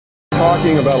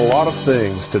talking about a lot of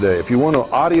things today. If you want to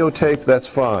audio tape, that's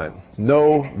fine.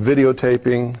 No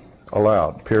videotaping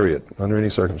allowed, period, under any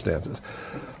circumstances.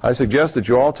 I suggest that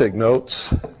you all take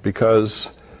notes,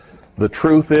 because the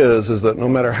truth is that no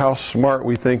matter how smart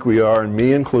we think we are, and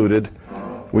me included,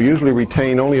 we usually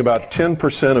retain only about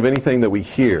 10% of anything that we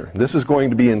hear. This is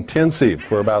going to be intensive.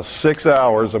 For about 6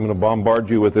 hours, I'm going to bombard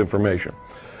you with information.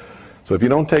 So if you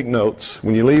don't take notes,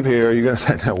 when you leave here, you're going to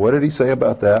say, now what did he say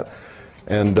about that?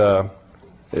 And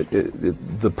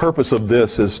the purpose of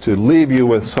this is to leave you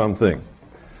with something.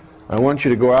 I want you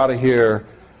to go out of here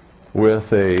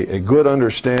with a good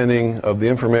understanding of the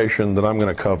information that I'm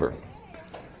going to cover.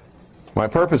 My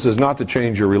purpose is not to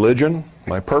change your religion.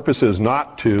 My purpose is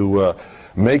not to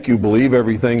make you believe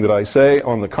everything that I say.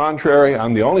 On the contrary,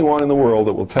 I'm the only one in the world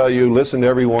that will tell you, listen to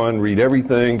everyone, read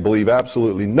everything, believe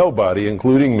absolutely nobody,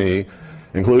 including me,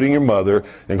 including your mother,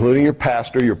 including your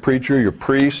pastor, your preacher, your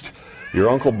priest, your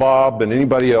Uncle Bob, and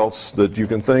anybody else that you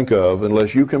can think of,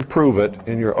 unless you can prove it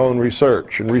in your own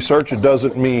research. And research, it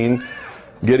doesn't mean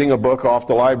getting a book off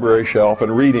the library shelf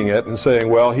and reading it and saying,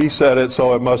 well, he said it,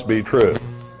 so it must be true.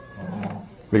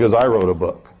 Because I wrote a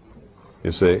book,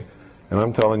 you see. And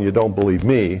I'm telling you, don't believe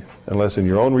me unless in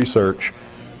your own research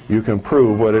you can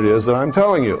prove what it is that I'm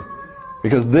telling you.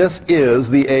 Because this is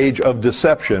the age of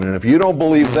deception. And if you don't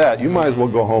believe that, you might as well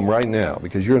go home right now,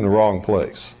 because you're in the wrong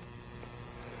place.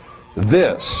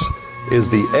 This is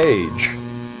the age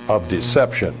of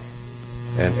deception.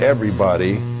 And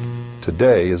everybody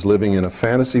today is living in a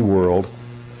fantasy world,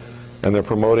 and they're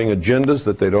promoting agendas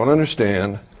that they don't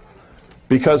understand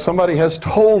because somebody has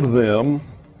told them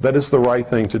that it's the right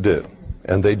thing to do,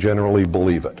 and they generally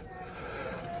believe it.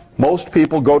 Most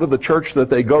people go to the church that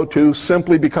they go to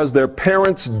simply because their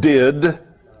parents did,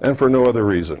 and for no other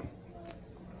reason.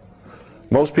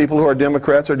 Most people who are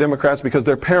Democrats because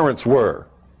their parents were.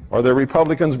 Or they're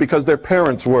Republicans because their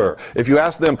parents were. If you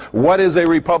ask them, what is a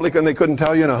Republican, they couldn't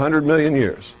tell you in 100 million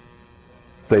years.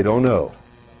 They don't know.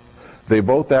 They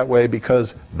vote that way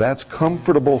because that's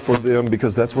comfortable for them,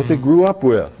 because that's what they grew up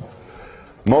with.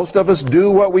 Most of us do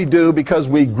what we do because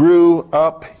we grew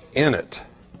up in it.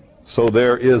 So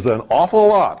there is an awful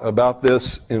lot about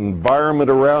this environment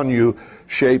around you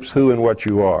shapes who and what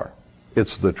you are.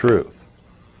 It's the truth.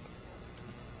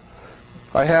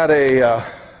 I had a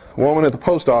woman at the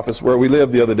post office where we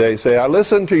lived the other day say, I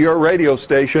listen to your radio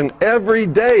station every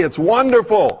day. It's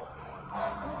wonderful.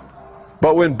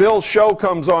 But when Bill's show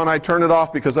comes on, I turn it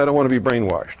off because I don't want to be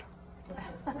brainwashed.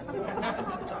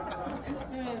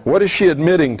 What is she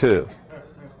admitting to?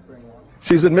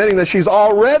 She's admitting that she's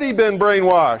already been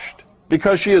brainwashed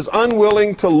because she is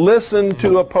unwilling to listen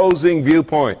to opposing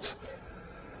viewpoints.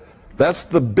 That's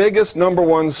the biggest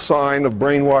 #1 sign of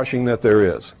brainwashing that there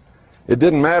is. It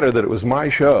didn't matter that it was my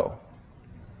show.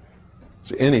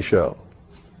 It's any show.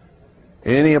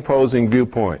 Any opposing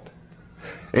viewpoint.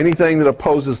 Anything that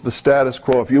opposes the status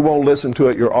quo, if you won't listen to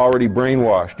it, you're already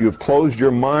brainwashed. You've closed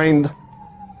your mind,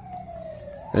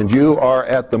 and you are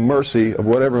at the mercy of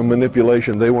whatever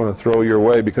manipulation they want to throw your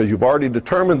way, because you've already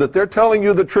determined that they're telling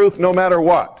you the truth no matter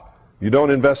what. You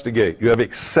don't investigate. You have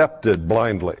accepted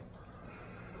blindly.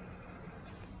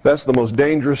 That's the most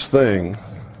dangerous thing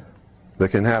that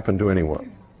can happen to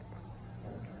anyone.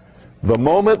 The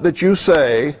moment that you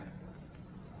say,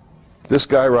 this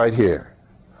guy right here,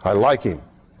 I like him.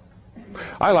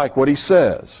 I like what he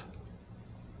says.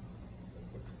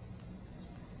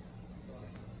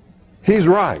 He's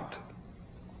right.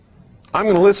 I'm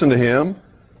going to listen to him,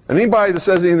 and anybody that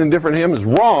says anything different to him is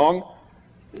wrong.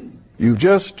 You've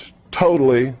just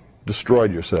totally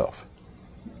destroyed yourself.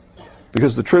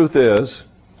 Because the truth is,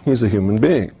 he's a human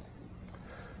being.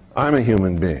 I'm a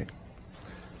human being.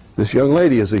 This young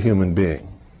lady is a human being.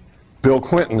 Bill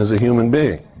Clinton is a human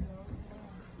being.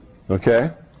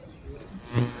 Okay?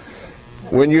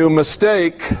 When you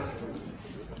mistake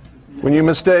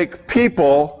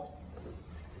people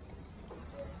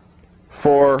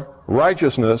for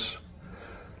righteousness,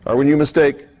 or when you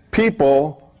mistake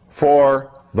people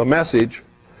for the message,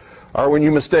 or when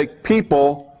you mistake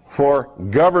people for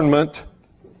government,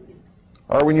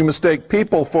 or when you mistake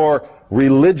people for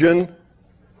religion,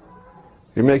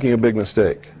 you're making a big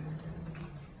mistake.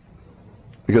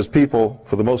 Because people,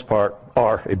 for the most part,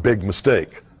 are a big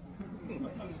mistake.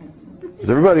 Does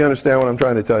everybody understand what I'm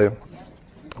trying to tell you?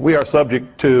 We are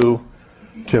subject to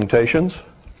temptations.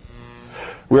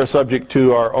 We are subject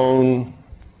to our own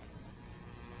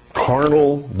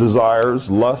carnal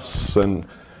desires, lusts, and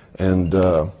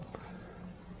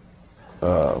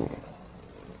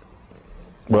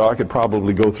well, I could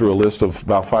probably go through a list of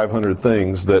about 500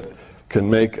 things that can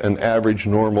make an average,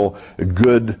 normal,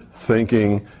 good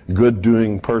thinking,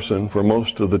 good-doing person for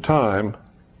most of the time,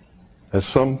 at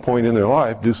some point in their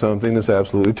life, do something that's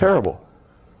absolutely terrible.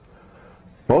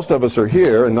 Most of us are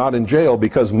here and not in jail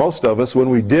because most of us, when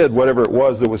we did whatever it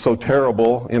was that was so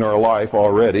terrible in our life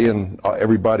already, and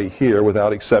everybody here,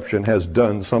 without exception, has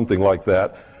done something like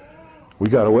that, we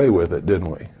got away with it, didn't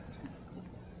we?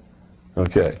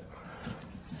 Okay.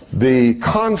 The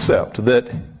concept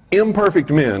that imperfect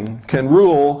men can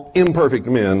rule imperfect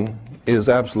men is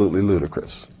absolutely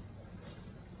ludicrous.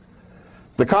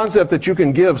 The concept that you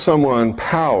can give someone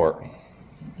power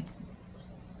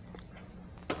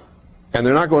and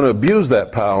they're not going to abuse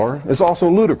that power is also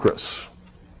ludicrous.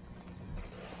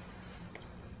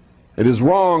 It is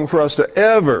wrong for us to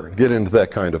ever get into that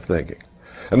kind of thinking.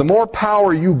 And the more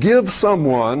power you give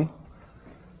someone,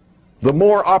 the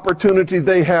more opportunity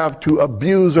they have to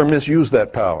abuse or misuse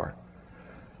that power.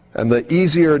 And the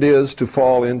easier it is to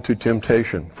fall into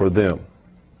temptation for them.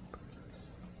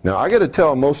 Now, I got to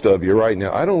tell most of you right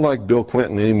now, I don't like Bill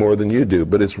Clinton any more than you do,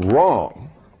 but it's wrong.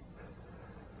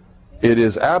 It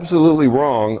is absolutely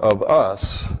wrong of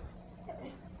us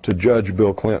to judge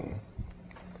Bill Clinton.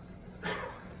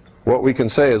 What we can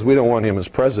say is we don't want him as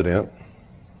president.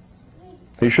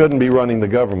 He shouldn't be running the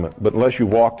government, but unless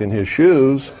you've walked in his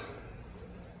shoes,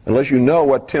 unless you know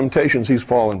what temptations he's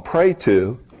fallen prey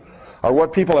to, or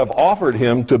what people have offered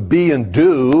him to be and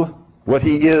do, what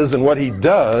he is and what he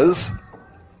does,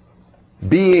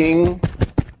 being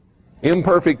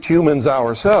imperfect humans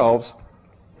ourselves,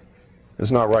 it's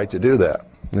not right to do that.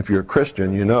 And if you're a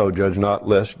Christian, you know, judge not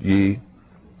lest ye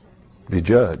be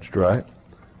judged, right?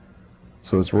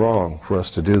 So it's wrong for us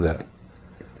to do that.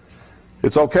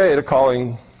 It's okay to call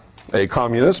him a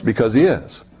communist because he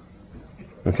is.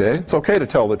 Okay? It's okay to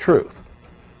tell the truth.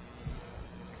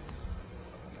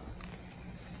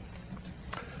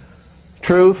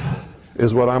 Truth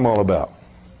is what I'm all about.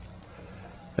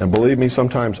 And believe me,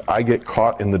 sometimes I get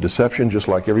caught in the deception just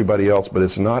like everybody else, but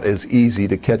it's not as easy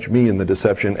to catch me in the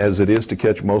deception as it is to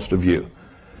catch most of you.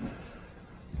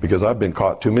 Because I've been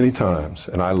caught too many times,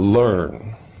 and I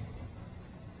learn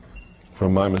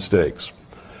from my mistakes.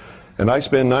 And I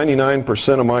spend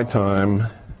 99% of my time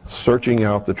searching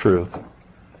out the truth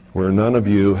where none of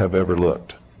you have ever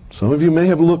looked. Some of you may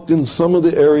have looked in some of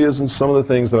the areas and some of the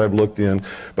things that I've looked in,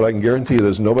 but I can guarantee you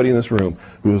there's nobody in this room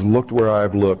who has looked where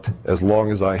I've looked as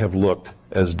long as I have looked,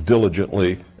 as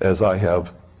diligently as I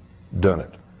have done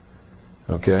it.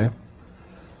 Okay?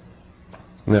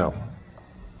 Now,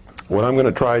 what I'm going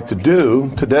to try to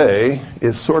do today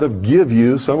is sort of give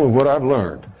you some of what I've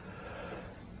learned.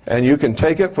 And you can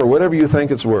take it for whatever you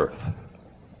think it's worth.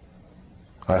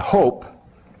 I hope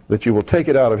that you will take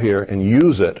it out of here and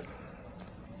use it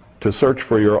to search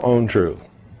for your own truth.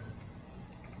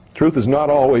 Truth is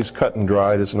not always cut and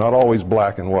dried. It's not always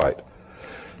black and white.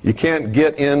 You can't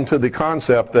get into the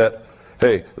concept that,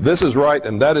 hey, this is right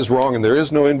and that is wrong and there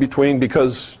is no in-between,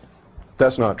 because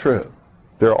that's not true.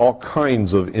 There are all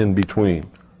kinds of in-between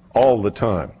all the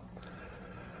time.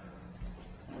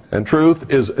 And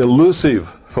truth is elusive,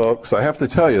 folks. I have to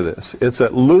tell you this. It's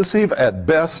elusive at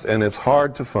best, and it's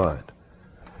hard to find.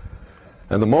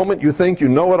 And the moment you think you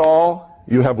know it all,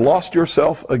 you have lost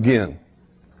yourself again.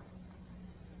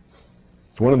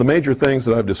 It's one of the major things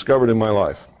that I've discovered in my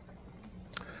life.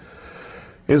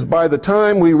 Is by the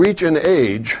time we reach an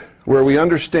age where we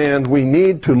understand we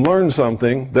need to learn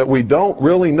something that we don't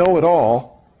really know at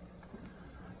all,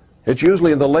 it's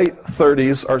usually in the late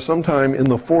 30s or sometime in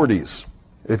the 40s.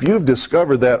 If you've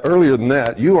discovered that earlier than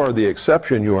that, you are the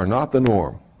exception, you are not the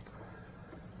norm.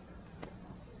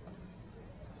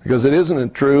 Because isn't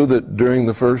it true that during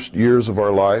the first years of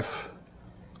our life,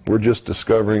 we're just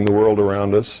discovering the world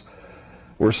around us.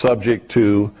 We're subject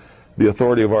to the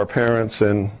authority of our parents.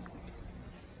 And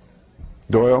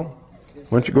Doyle, why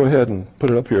don't you go ahead and put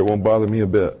it up here? It won't bother me a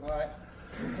bit. All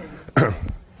right.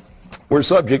 We're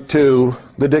subject to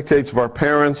the dictates of our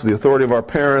parents, the authority of our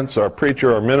parents, our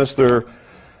preacher, our minister,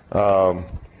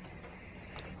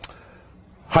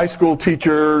 high school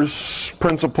teachers,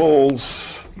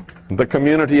 principals, the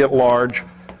community at large.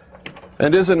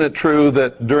 And isn't it true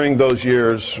that during those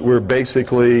years we're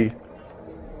basically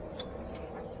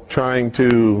trying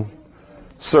to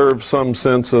serve some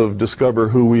sense of discover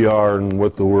who we are and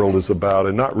what the world is about,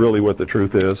 and not really what the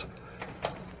truth is?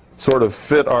 Sort of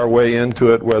fit our way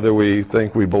into it whether we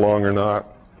think we belong or not.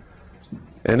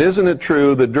 And isn't it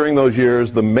true that during those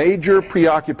years the major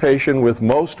preoccupation with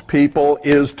most people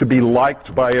is to be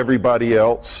liked by everybody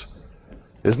else?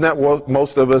 Isn't that what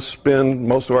most of us spend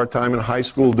most of our time in high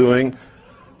school doing?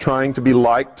 Trying to be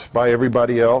liked by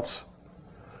everybody else?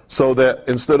 So that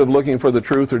instead of looking for the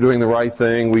truth or doing the right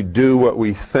thing, we do what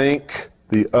we think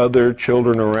the other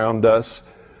children around us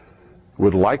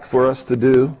would like for us to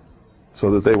do so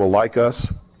that they will like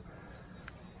us.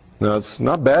 Now, it's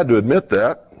not bad to admit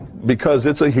that because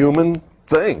it's a human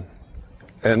thing.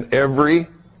 And every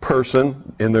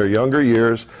person in their younger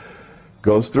years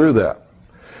goes through that.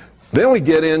 Then we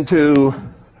get into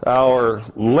our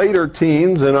later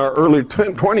teens and our early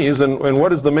 20s, and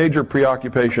what is the major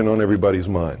preoccupation on everybody's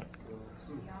mind?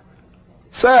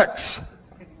 Sex,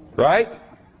 right?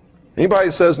 Anybody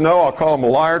who says no, I'll call them a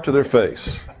liar to their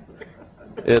face.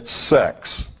 It's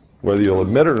sex. Whether you'll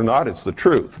admit it or not, it's the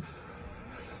truth.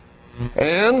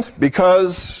 And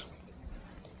because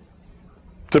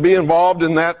to be involved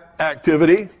in that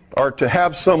activity, or to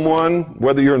have someone,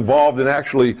 whether you're involved in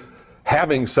actually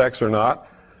having sex or not,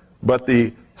 but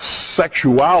the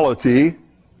sexuality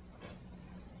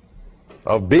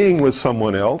of being with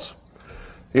someone else,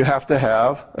 you have to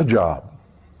have a job.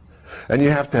 And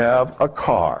you have to have a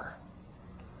car.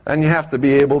 And you have to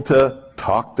be able to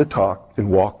talk the talk and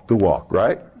walk the walk,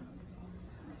 right?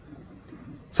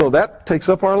 So that takes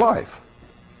up our life.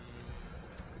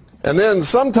 And then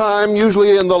sometime,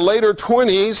 usually in the later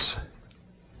 20s,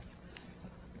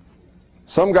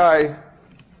 some guy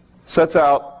sets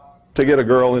out to get a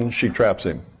girl and she traps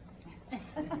him.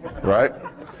 Right?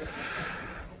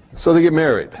 So they get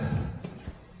married.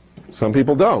 Some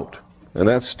people don't. And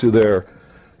that's to their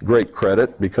great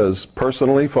credit, because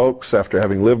personally, folks, after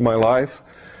having lived my life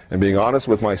and being honest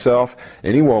with myself,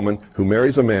 any woman who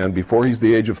marries a man before he's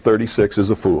the age of 36 is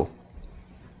a fool.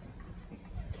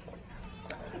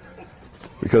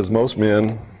 Because most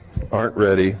men aren't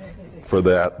ready for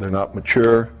that. They're not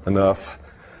mature enough,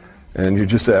 and you're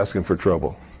just asking for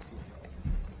trouble.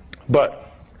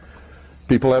 But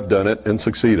people have done it and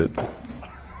succeeded.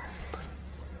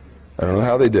 I don't know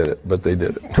how they did it, but they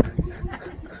did it.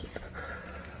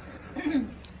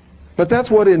 But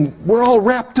that's what we're all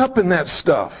wrapped up in that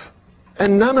stuff.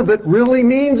 And none of it really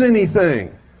means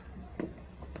anything.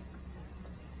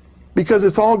 Because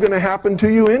it's all going to happen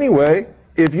to you anyway.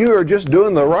 If you are just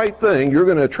doing the right thing, you're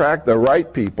going to attract the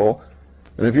right people.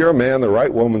 And if you're a man, the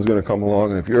right woman's going to come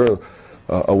along. And if you're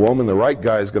a woman, the right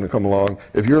guy is going to come along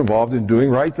if you're involved in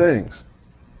doing right things.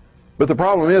 But the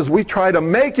problem is we try to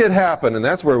make it happen, and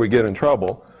that's where we get in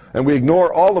trouble. And we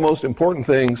ignore all the most important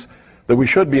things that we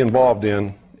should be involved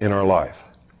in our life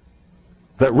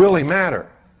that really matter.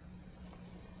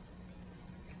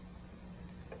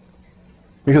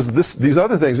 Because these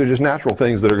other things are just natural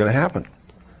things that are going to happen.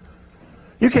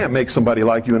 You can't make somebody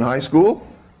like you in high school.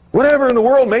 Whatever in the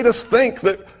world made us think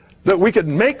that we could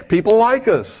make people like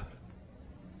us?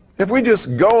 If we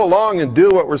just go along and do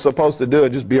what we're supposed to do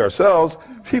and just be ourselves,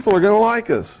 people are going to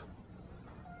like us.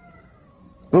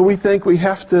 But we think we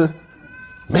have to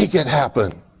make it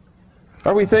happen.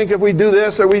 Or we think if we do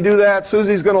this or we do that,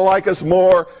 Susie's going to like us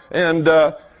more, and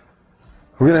we're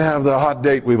going to have the hot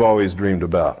date we've always dreamed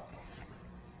about.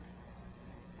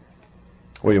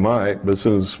 Well, you might, but as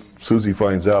soon as Susie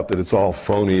finds out that it's all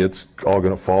phony, it's all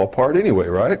going to fall apart anyway,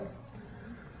 right?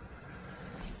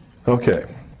 Okay.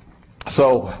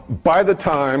 So by the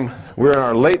time we're in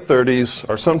our late 30s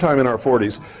or sometime in our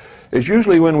 40s is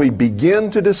usually when we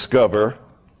begin to discover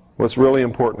what's really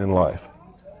important in life.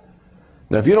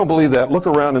 Now, if you don't believe that, look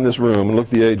around in this room and look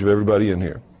at the age of everybody in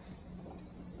here.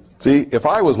 See, if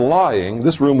I was lying,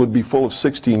 this room would be full of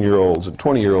 16-year-olds and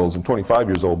 20-year-olds and 25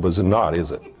 years old, but it's not,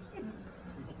 is it?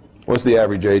 What's the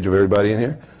average age of everybody in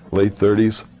here? Late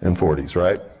 30s and 40s,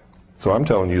 right? So I'm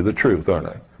telling you the truth, aren't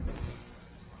I?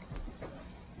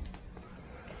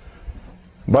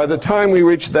 By the time we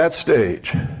reach that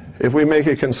stage, if we make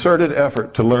a concerted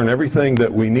effort to learn everything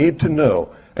that we need to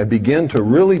know and begin to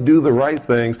really do the right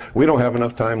things, we don't have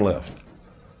enough time left.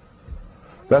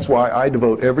 That's why I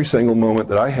devote every single moment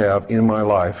that I have in my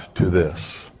life to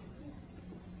this.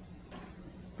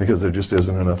 Because there just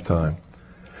isn't enough time.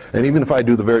 And even if I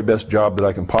do the very best job that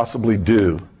I can possibly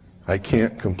do, I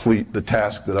can't complete the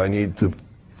task that I need to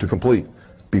complete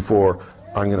before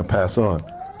I'm going to pass on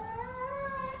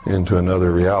into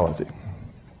another reality.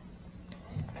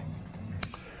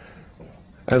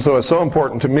 And so it's so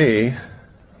important to me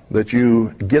that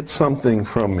you get something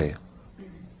from me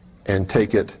and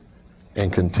take it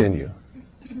and continue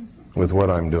with what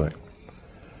I'm doing.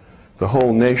 The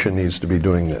whole nation needs to be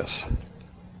doing this.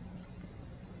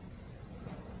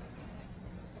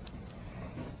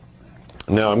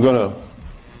 Now I'm going to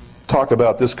talk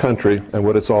about this country and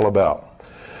what it's all about.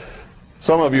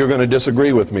 Some of you are going to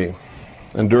disagree with me.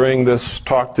 And during this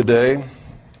talk today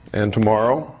and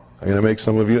tomorrow, I'm going to make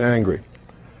some of you angry.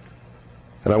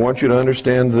 And I want you to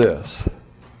understand this.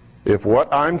 If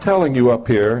what I'm telling you up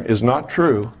here is not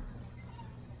true,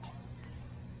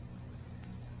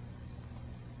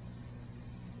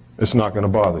 It's not going to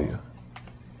bother you.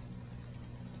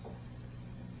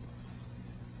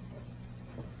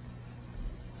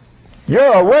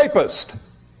 You're a rapist.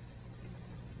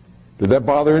 Did that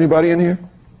bother anybody in here?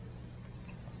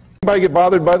 Anybody get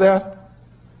bothered by that?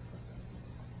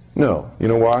 No. You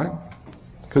know why?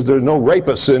 Because there's no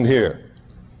rapists in here.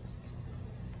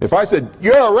 If I said,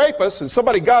 you're a rapist, and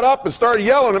somebody got up and started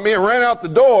yelling at me and ran out the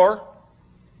door,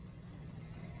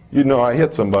 you'd know I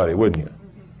hit somebody, wouldn't you?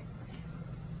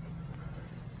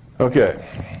 Okay.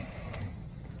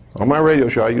 On my radio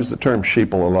show, I use the term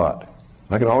sheeple a lot.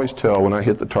 I can always tell when I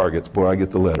hit the targets, boy, I get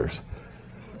the letters.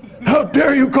 How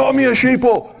dare you call me a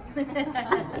sheeple?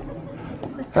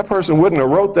 That person wouldn't have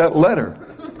wrote that letter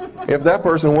if that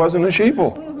person wasn't a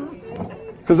sheeple.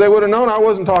 Because they would have known I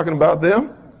wasn't talking about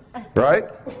them, right?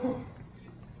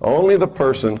 Only the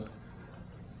person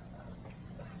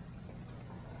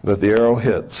that the arrow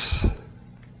hits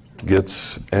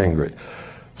gets angry.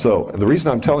 So the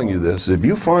reason I'm telling you this, if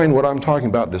you find what I'm talking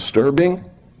about disturbing,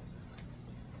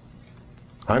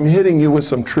 I'm hitting you with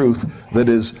some truth that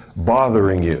is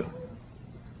bothering you.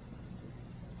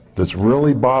 That's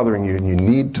really bothering you, and you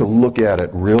need to look at it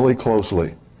really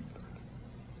closely.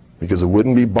 Because it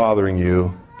wouldn't be bothering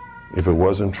you if it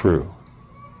wasn't true.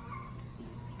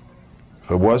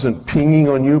 If it wasn't pinging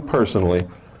on you personally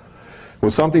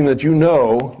with something that you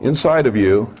know inside of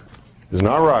you is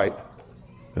not right,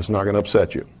 it's not going to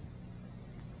upset you.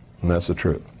 And that's the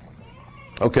truth.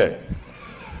 Okay.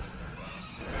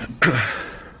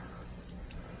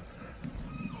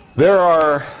 There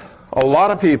are a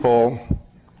lot of people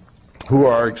who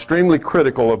are extremely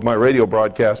critical of my radio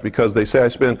broadcast because they say I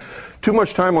spend too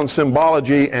much time on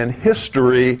symbology and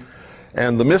history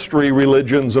and the mystery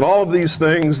religions and all of these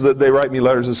things that they write me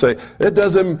letters and say, it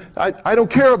doesn't, I don't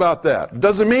care about that. It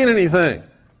doesn't mean anything.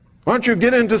 Why don't you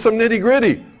get into some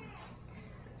nitty-gritty?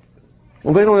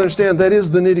 Well, they don't understand that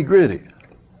is the nitty-gritty.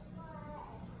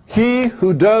 He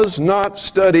who does not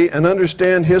study and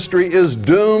understand history is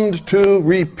doomed to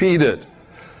repeat it.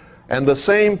 And the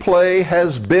same play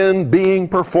has been being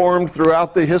performed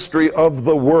throughout the history of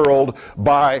the world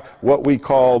by what we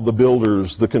call the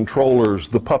builders, the controllers,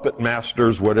 the puppet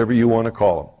masters, whatever you want to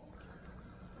call them.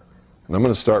 And I'm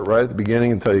going to start right at the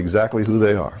beginning and tell you exactly who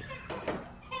they are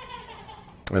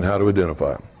and how to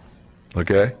identify them.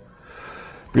 Okay?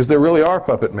 Because there really are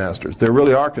puppet masters. There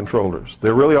really are controllers.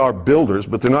 There really are builders,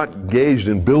 but they're not engaged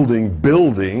in building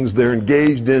buildings. They're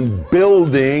engaged in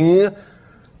building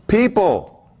people.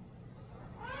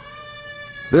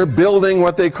 They're building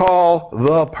what they call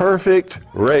the perfect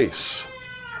race.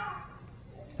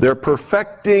 They're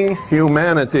perfecting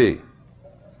humanity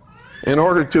in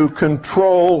order to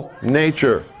control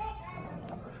nature.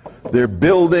 They're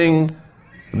building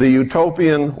the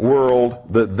utopian world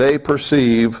that they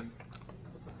perceive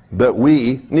that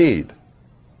we need.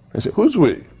 I say, who's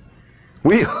we?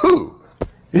 We who?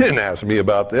 You didn't ask me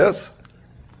about this.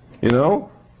 You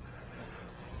know?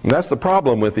 And that's the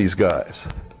problem with these guys.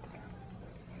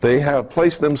 They have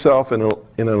placed themselves in an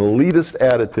elitist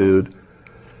attitude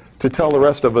to tell the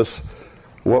rest of us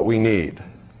what we need.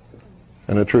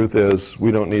 And the truth is,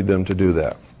 we don't need them to do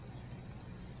that.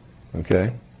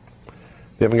 Okay?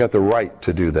 They haven't got the right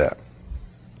to do that.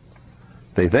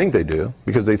 They think they do,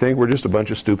 because they think we're just a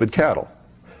bunch of stupid cattle.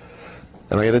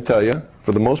 And I got to tell you,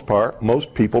 for the most part,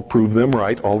 most people prove them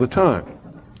right all the time.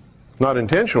 Not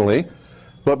intentionally,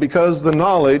 but because the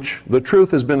knowledge, the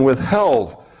truth has been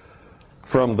withheld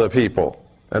from the people.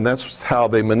 And that's how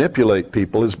they manipulate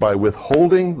people, is by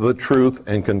withholding the truth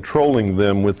and controlling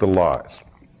them with the lies.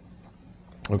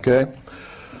 Okay?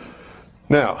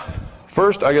 Now,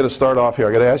 first I got to start off here.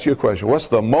 I got to ask you a question. What's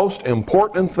the most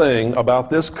important thing about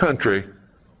this country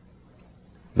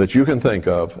that you can think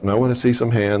of? And I want to see some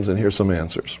hands and hear some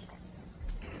answers.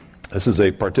 This is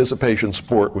a participation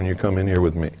sport when you come in here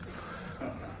with me.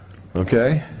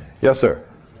 Okay? Yes, sir.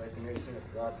 Recognition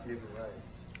of God-given rights.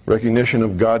 Recognition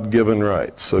of God-given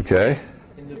rights. Okay?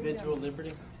 Individual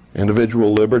liberty.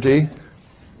 Individual liberty.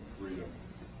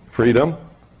 Freedom.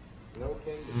 No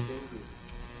king but King Jesus.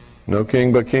 No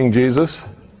king but King Jesus.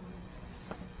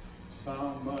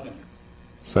 Sound money.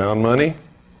 Sound money.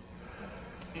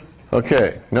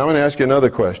 Okay, now I'm going to ask you another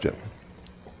question.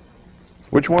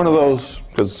 Which one of those,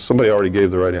 because somebody already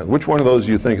gave the right answer, which one of those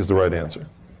do you think is the right answer?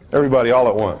 Everybody all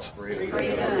at once.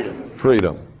 Freedom.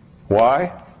 Freedom.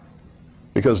 Why?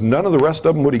 Because none of the rest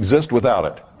of them would exist without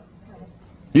it.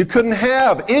 You couldn't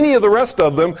have any of the rest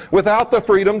of them without the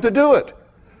freedom to do it.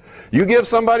 You give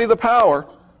somebody the power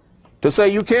to say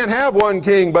you can't have one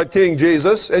king but King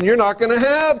Jesus, and you're not going to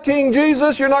have King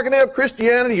Jesus, you're not going to have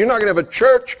Christianity, you're not going to have a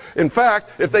church. In fact,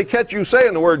 if they catch you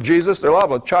saying the word Jesus, they're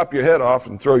liable to chop your head off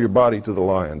and throw your body to the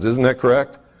lions. Isn't that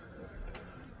correct?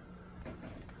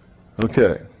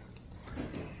 Okay.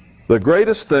 The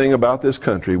greatest thing about this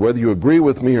country, whether you agree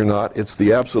with me or not, it's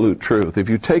the absolute truth. If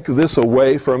you take this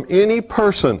away from any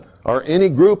person or any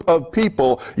group of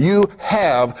people, you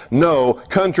have no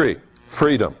country.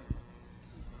 Freedom.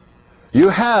 You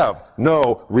have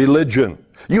no religion.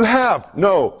 You have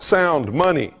no sound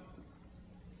money.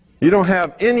 You don't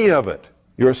have any of it.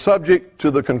 You're subject to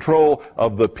the control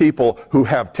of the people who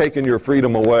have taken your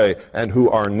freedom away and who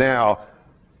are now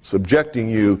subjecting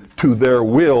you to their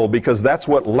will, because that's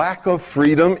what lack of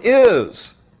freedom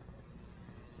is.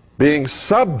 Being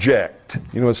subject.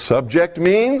 You know what subject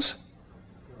means?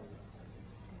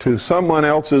 To someone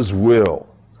else's will.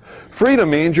 Freedom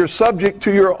means you're subject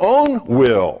to your own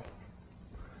will.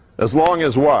 As long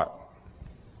as what?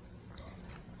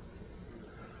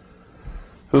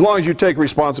 As long as you take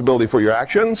responsibility for your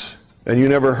actions and you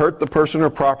never hurt the person or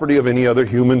property of any other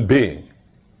human being.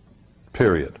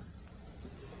 Period.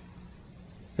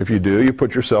 If you do, you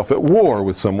put yourself at war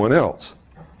with someone else.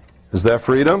 Is that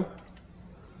freedom?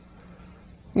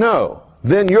 No.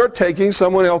 Then you're taking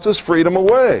someone else's freedom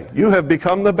away. You have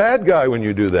become the bad guy when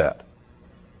you do that.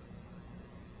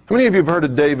 How many of you have heard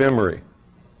of Dave Emery?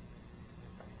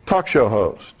 Talk show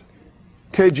host.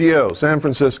 KGO, San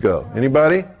Francisco.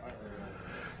 Anybody?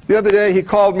 The other day he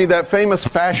called me that famous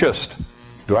fascist.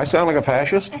 Do I sound like a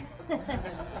fascist?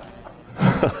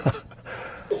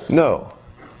 No.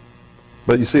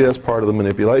 But you see, that's part of the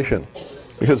manipulation.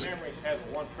 Because Emery has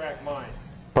a one-track mind.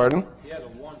 Pardon? He has a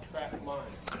one-track mind.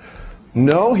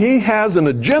 No, he has an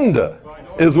agenda,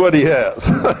 is what he has.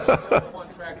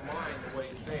 One-track mind, the way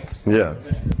he thinks. Yeah.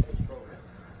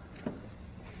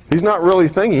 He's not really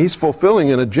thinking, he's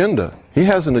fulfilling an agenda. He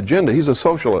has an agenda, he's a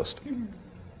socialist.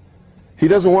 He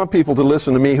doesn't want people to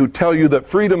listen to me who tell you that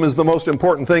freedom is the most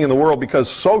important thing in the world, because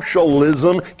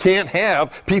socialism can't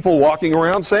have people walking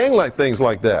around saying things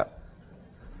like that.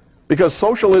 Because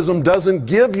socialism doesn't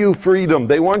give you freedom.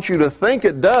 They want you to think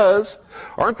it does.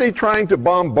 Aren't they trying to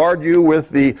bombard you with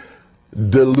the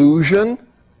delusion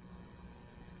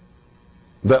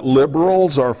that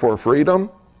liberals are for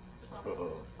freedom?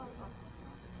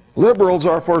 Liberals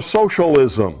are for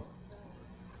socialism.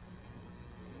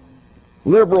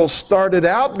 Liberals started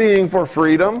out being for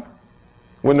freedom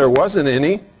when there wasn't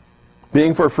any.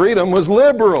 Being for freedom was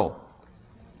liberal.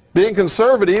 Being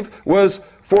conservative was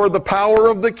for the power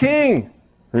of the king.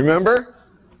 Remember?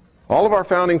 All of our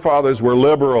founding fathers were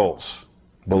liberals.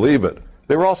 Believe it.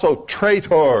 They were also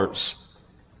traitors.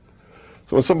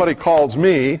 So when somebody calls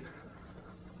me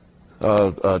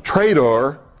a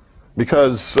traitor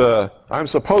because I'm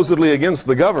supposedly against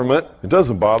the government, it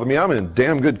doesn't bother me. I'm in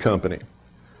damn good company.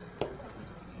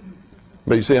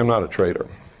 But you see, I'm not a traitor.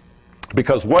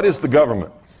 Because what is the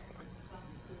government?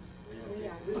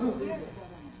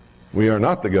 We are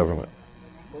not the government.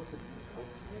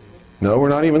 No, we're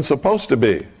not even supposed to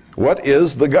be. What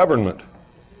is the government?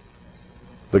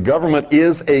 The government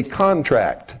is a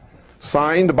contract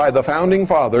signed by the founding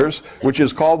fathers, which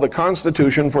is called the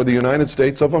Constitution for the United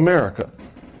States of America.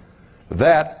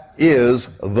 That is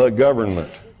the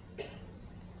government.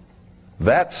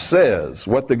 That says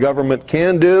what the government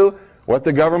can do, what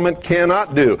the government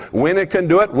cannot do, when it can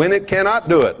do it, when it cannot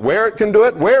do it, where it can do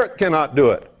it, where it cannot do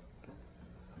it.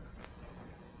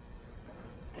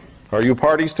 Are you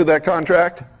parties to that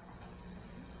contract?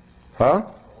 Huh?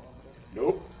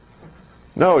 Nope.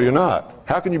 No, you're not.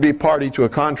 How can you be party to a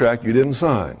contract you didn't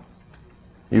sign?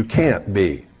 You can't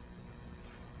be.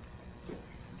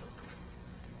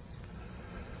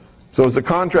 So it's a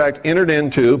contract entered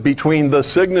into between the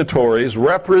signatories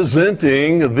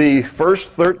representing the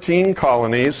first 13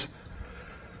 colonies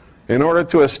in order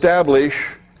to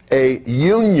establish a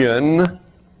union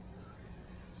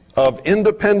of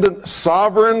independent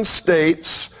sovereign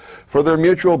states for their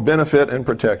mutual benefit and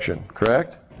protection.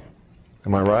 Correct?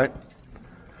 Am I right?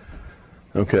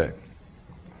 Okay.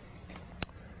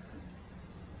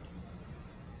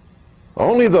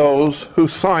 Only those who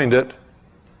signed it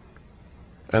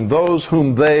and those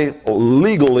whom they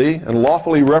legally and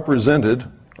lawfully represented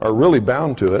are really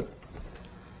bound to it.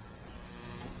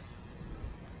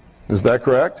 Is that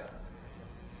correct?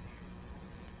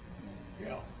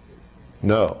 Yeah.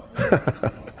 No.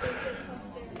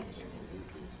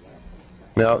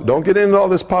 Now, don't get into all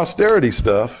this posterity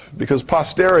stuff, because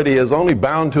posterity is only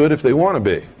bound to it if they want to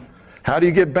be. How do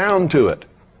you get bound to it?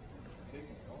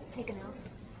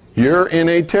 You're in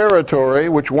a territory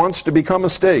which wants to become a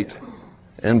state.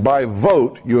 and by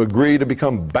vote you agree to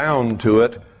become bound to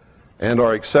it and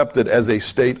are accepted as a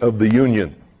state of the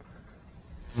Union.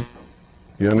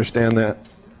 You understand that?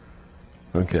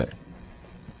 Okay.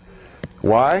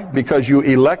 Why? Because you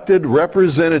elected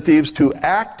representatives to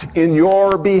act in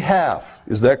your behalf.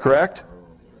 Is that correct?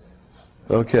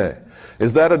 Okay.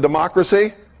 Is that a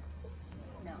democracy?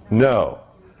 No.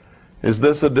 Is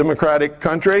this a democratic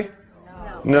country?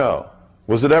 No.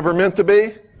 Was it ever meant to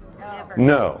be?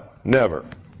 No, never.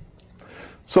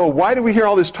 So why do we hear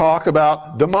all this talk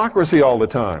about democracy all the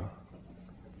time?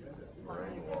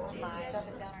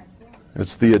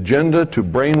 It's the agenda to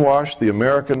brainwash the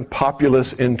American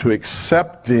populace into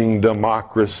accepting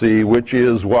democracy, which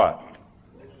is what?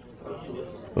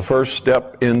 The first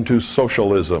step into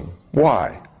socialism.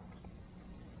 Why?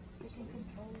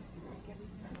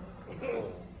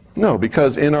 No,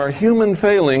 because in our human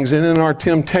failings and in our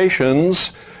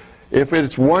temptations, if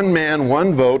it's one man,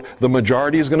 one vote, the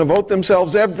majority is going to vote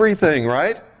themselves everything,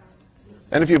 right?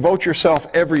 And if you vote yourself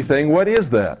everything, what is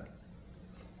that?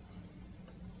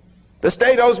 The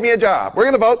state owes me a job. We're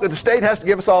going to vote that the state has to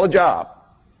give us all a job.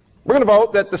 We're going to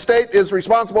vote that the state is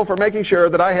responsible for making sure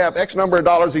that I have X number of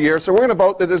dollars a year, so we're going to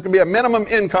vote that there's going to be a minimum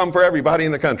income for everybody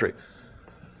in the country.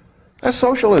 That's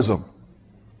socialism.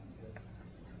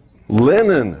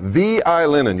 Lenin, V.I.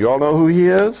 Lenin, you all know who he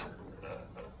is?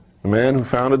 The man who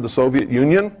founded the Soviet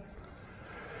Union.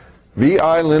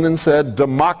 V.I. Lenin said,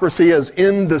 democracy is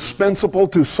indispensable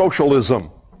to socialism.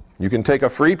 You can take a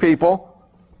free people,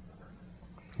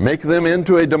 make them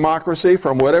into a democracy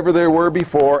from whatever they were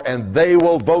before, and they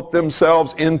will vote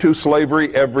themselves into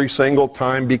slavery every single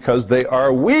time because they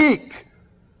are weak.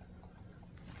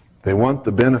 They want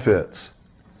the benefits.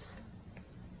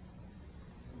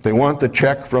 They want the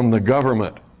check from the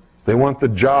government. They want the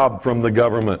job from the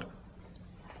government.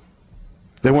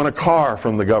 They want a car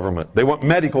from the government. They want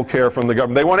medical care from the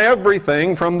government. They want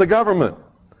everything from the government.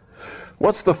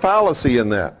 What's the fallacy in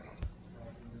that?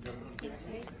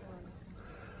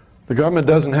 The government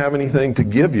doesn't have anything to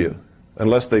give you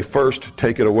unless they first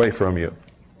take it away from you.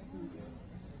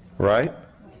 Right?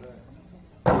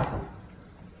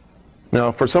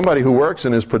 Now, for somebody who works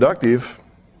and is productive,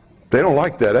 they don't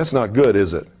like that. That's not good,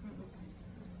 is it?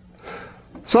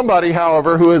 Somebody,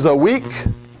 however, who is a weak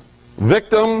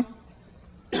victim,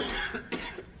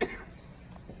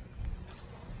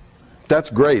 that's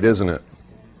great, isn't it?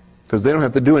 Because they don't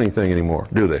have to do anything anymore,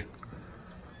 do they?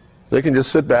 They can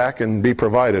just sit back and be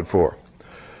provided for.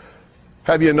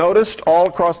 Have you noticed all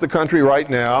across the country right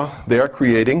now, they are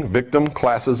creating victim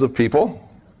classes of people?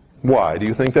 Why do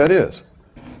you think that is?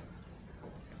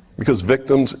 Because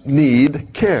victims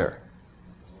need care.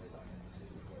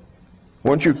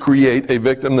 Once you create a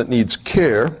victim that needs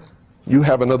care, you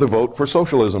have another vote for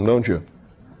socialism, don't you?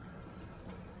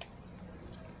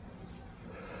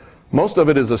 Most of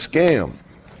it is a scam.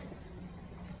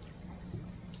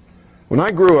 When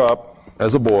I grew up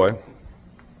as a boy,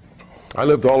 I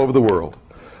lived all over the world.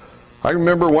 I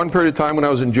remember one period of time when I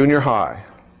was in junior high.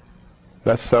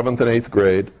 That's 7th and 8th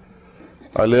grade.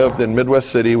 I lived in Midwest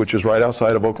City, which is right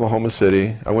outside of Oklahoma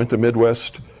City. I went to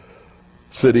Midwest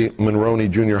City Monroney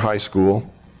Junior High School,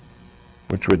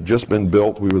 which had just been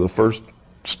built. We were the first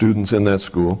students in that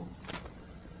school.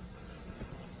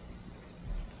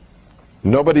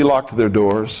 Nobody locked their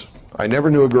doors. I never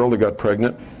knew a girl that got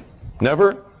pregnant.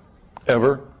 Never,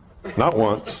 ever, not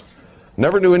once.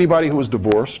 Never knew anybody who was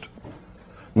divorced.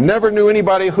 Never knew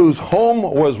anybody whose home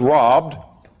was robbed.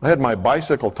 I had my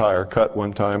bicycle tire cut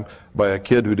one time by a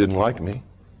kid who didn't like me.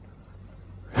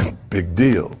 Big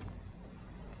deal.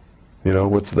 You know,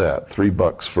 what's that?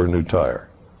 $3 for a new tire.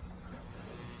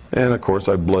 And of course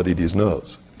I bloodied his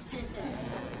nose.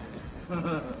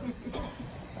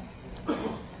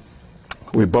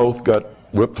 We both got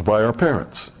whipped by our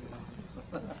parents.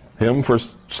 Him for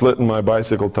slitting my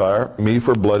bicycle tire, me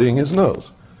for bloodying his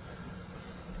nose.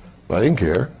 I didn't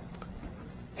care.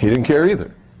 He didn't care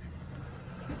either.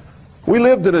 We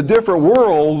lived in a different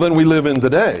world than we live in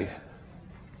today.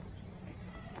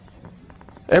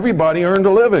 Everybody earned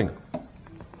a living.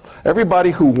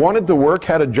 Everybody who wanted to work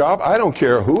had a job. I don't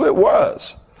care who it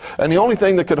was. And the only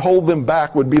thing that could hold them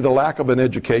back would be the lack of an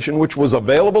education, which was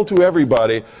available to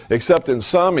everybody, except in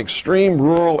some extreme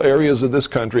rural areas of this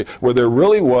country where there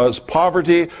really was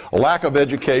poverty, lack of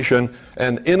education,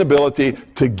 and inability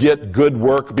to get good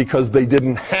work because they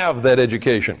didn't have that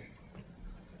education.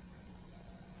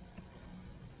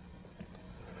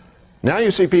 Now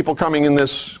you see people coming in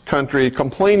this country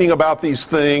complaining about these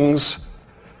things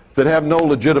that have no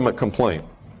legitimate complaint.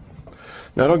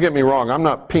 Now don't get me wrong, I'm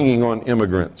not pinging on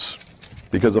immigrants.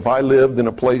 Because if I lived in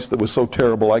a place that was so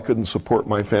terrible I couldn't support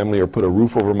my family or put a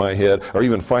roof over my head or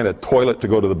even find a toilet to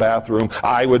go to the bathroom,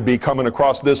 I would be coming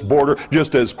across this border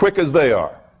just as quick as they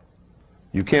are.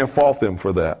 You can't fault them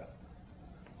for that.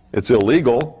 It's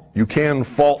illegal. You can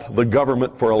fault the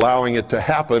government for allowing it to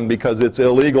happen because it's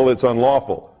illegal, it's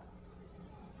unlawful.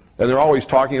 And they're always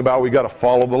talking about we got to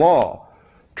follow the law.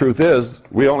 Truth is,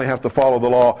 we only have to follow the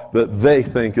law that they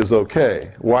think is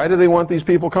okay. Why do they want these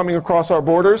people coming across our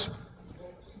borders?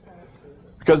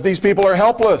 Because these people are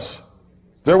helpless.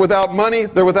 They're without money,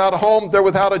 they're without a home, they're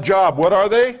without a job. What are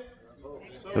they?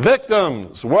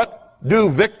 Victims. What do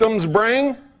victims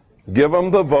bring? Give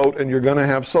them the vote and you're going to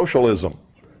have socialism.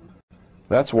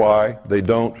 That's why they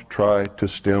don't try to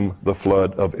stem the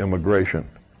flood of immigration.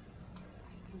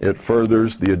 It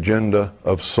furthers the agenda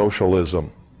of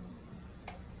socialism.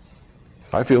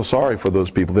 I feel sorry for those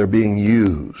people. They're being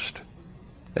used.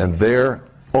 And their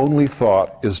only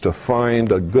thought is to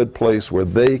find a good place where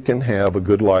they can have a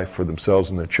good life for themselves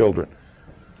and their children.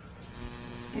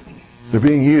 They're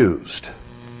being used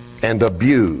and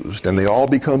abused, and they all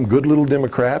become good little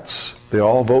Democrats. They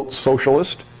all vote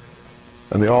socialist,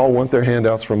 and they all want their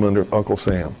handouts from under Uncle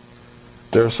Sam.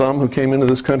 There are some who came into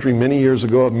this country many years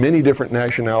ago of many different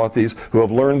nationalities who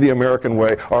have learned the American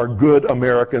way, are good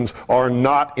Americans, are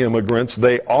not immigrants.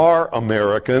 They are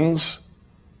Americans,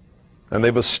 and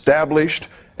they've established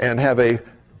and have a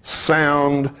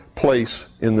sound place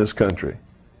in this country.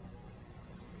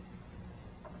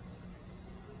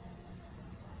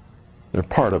 They're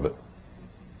part of it.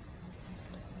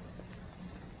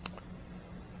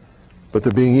 But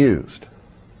they're being used.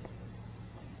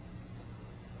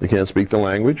 They can't speak the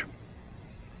language.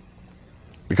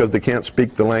 Because they can't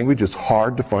speak the language, it's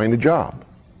hard to find a job.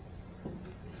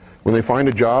 When they find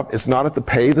a job, it's not at the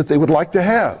pay that they would like to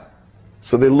have.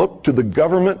 So they look to the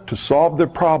government to solve their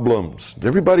problems. Does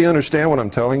everybody understand what I'm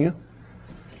telling you?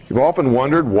 You've often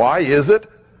wondered, why is it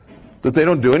that they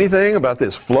don't do anything about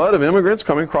this flood of immigrants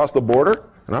coming across the border?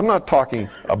 And I'm not talking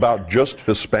about just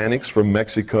Hispanics from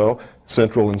Mexico,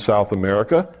 Central and South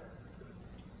America.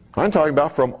 I'm talking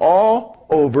about from all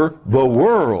over the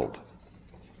world.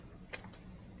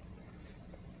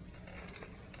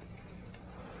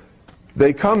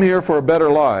 They come here for a better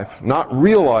life, not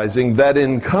realizing that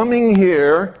in coming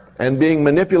here and being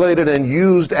manipulated and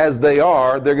used as they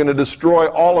are, they're going to destroy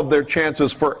all of their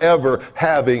chances forever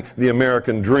having the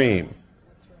American dream.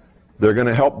 They're going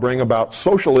to help bring about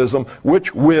socialism,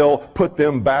 which will put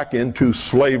them back into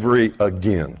slavery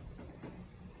again.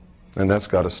 And that's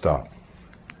got to stop.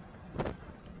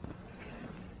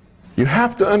 You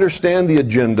have to understand the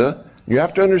agenda. You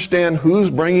have to understand who's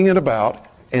bringing it about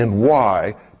and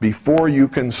why, before you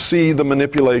can see the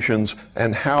manipulations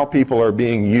and how people are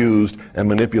being used and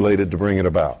manipulated to bring it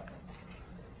about.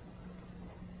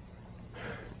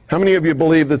 How many of you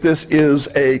believe that this is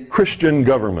a Christian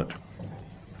government?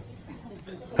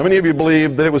 How many of you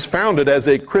believe that it was founded as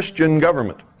a Christian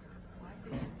government?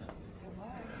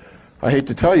 I hate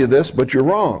to tell you this, but you're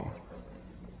wrong.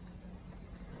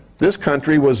 This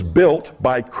country was built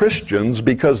by Christians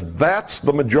because that's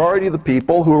the majority of the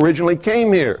people who originally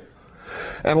came here.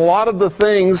 And a lot of the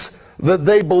things that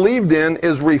they believed in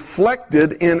is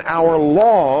reflected in our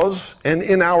laws and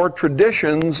in our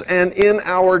traditions and in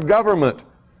our government.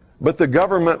 But the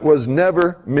government was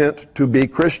never meant to be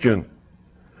Christian.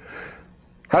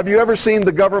 Have you ever seen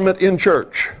the government in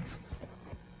church?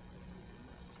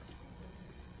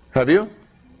 Have you?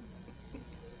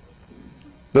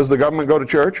 Does the government go to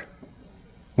church?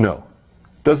 No.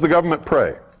 Does the government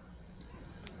pray?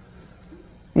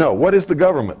 No. What is the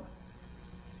government?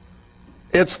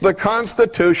 It's the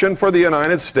Constitution for the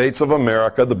United States of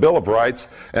America, the Bill of Rights,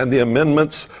 and the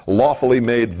amendments lawfully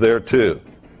made thereto.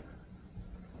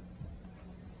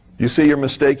 You see, you're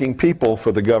mistaking people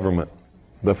for the government.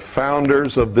 The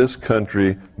founders of this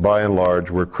country, by and large,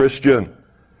 were Christian.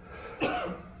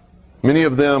 Many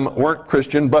of them weren't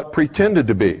Christian, but pretended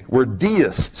to be, were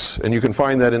deists, and you can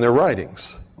find that in their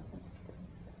writings.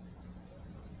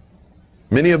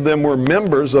 Many of them were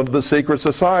members of the secret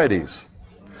societies.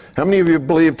 How many of you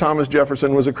believe Thomas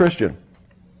Jefferson was a Christian?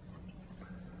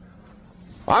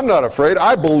 I'm not afraid.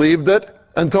 I believed it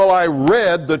until I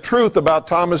read the truth about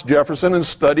Thomas Jefferson and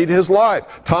studied his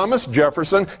life. Thomas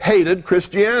Jefferson hated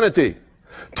Christianity.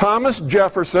 Thomas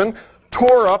Jefferson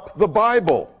tore up the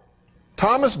Bible.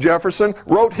 Thomas Jefferson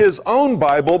wrote his own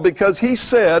Bible because he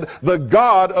said the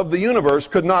God of the universe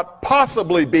could not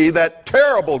possibly be that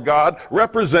terrible God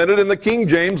represented in the King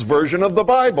James Version of the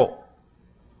Bible.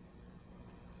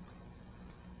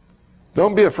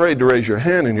 Don't be afraid to raise your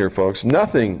hand in here, folks.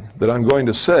 Nothing that I'm going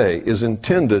to say is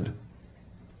intended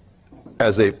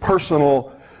as a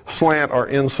personal slant or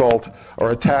insult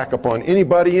or attack upon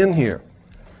anybody in here.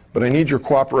 But I need your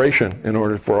cooperation in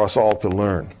order for us all to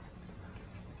learn.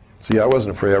 See, I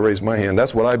wasn't afraid. I raised my hand.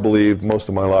 That's what I believed most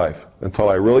of my life, until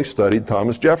I really studied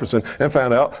Thomas Jefferson and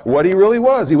found out what he really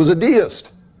was. He was a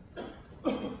deist.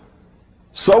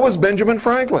 So was Benjamin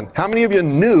Franklin. How many of you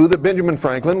knew that Benjamin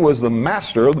Franklin was the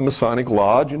master of the Masonic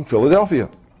Lodge in Philadelphia?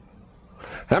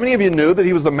 How many of you knew that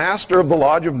he was the master of the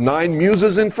Lodge of Nine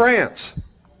Muses in France?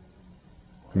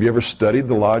 Have you ever studied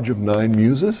the Lodge of Nine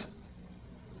Muses?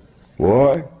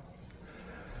 Boy,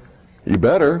 you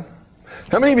better.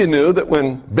 How many of you knew that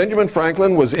when Benjamin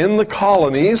Franklin was in the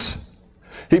colonies,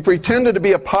 he pretended to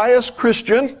be a pious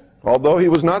Christian, although he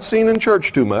was not seen in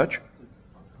church too much,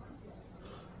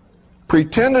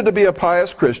 pretended to be a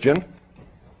pious Christian.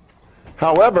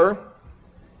 However,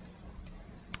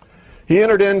 he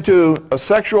entered into a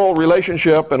sexual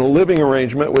relationship and a living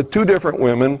arrangement with two different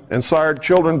women and sired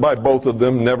children by both of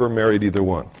them, never married either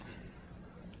one.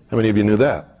 How many of you knew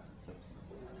that?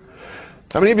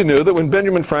 How many of you knew that when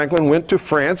Benjamin Franklin went to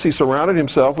France, he surrounded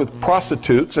himself with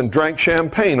prostitutes and drank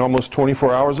champagne almost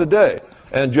 24 hours a day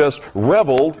and just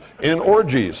reveled in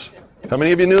orgies? How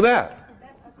many of you knew that?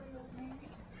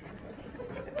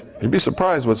 You'd be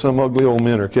surprised what some ugly old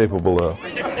men are capable of.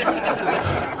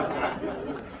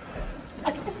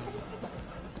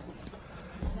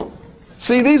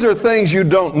 See, these are things you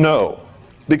don't know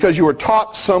because you were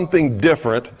taught something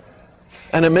different,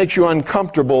 and it makes you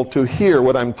uncomfortable to hear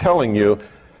what I'm telling you,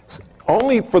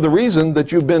 only for the reason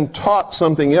that you've been taught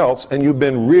something else and you've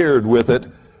been reared with it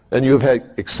and you've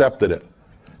accepted it.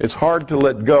 It's hard to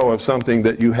let go of something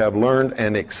that you have learned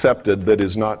and accepted that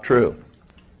is not true.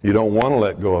 You don't want to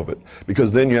let go of it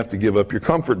because then you have to give up your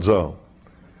comfort zone.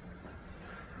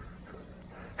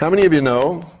 How many of you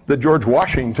know that George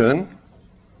Washington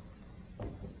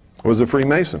was a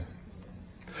Freemason?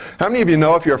 How many of you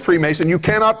know if you're a Freemason, you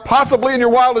cannot possibly in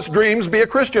your wildest dreams be a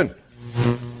Christian?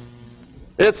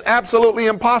 It's absolutely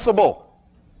impossible.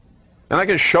 And I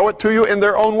can show it to you in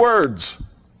their own words.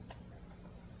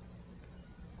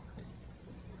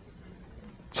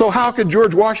 So how could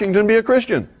George Washington be a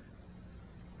Christian?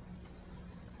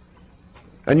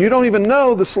 And you don't even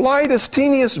know the slightest,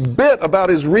 teeniest bit about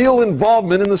his real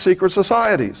involvement in the secret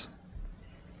societies.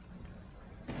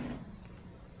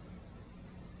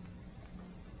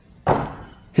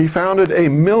 He founded a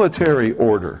military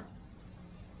order,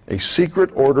 a secret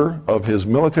order of his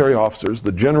military officers,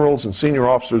 the generals and senior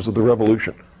officers of the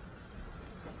Revolution.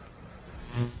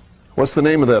 What's the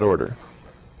name of that order?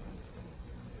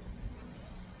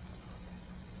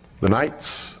 The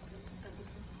Knights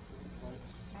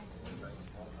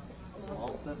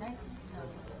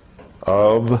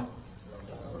of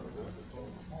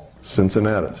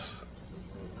Cincinnatus,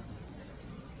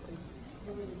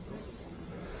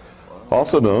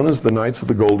 also known as the Knights of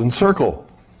the Golden Circle.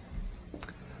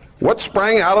 What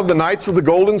sprang out of the Knights of the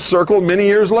Golden Circle many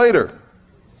years later?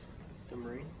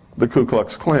 The Ku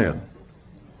Klux Klan.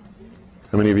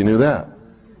 How many of you knew that?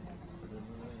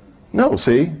 No,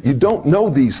 see, you don't know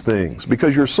these things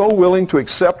because you're so willing to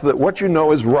accept that what you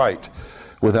know is right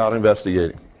without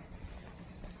investigating.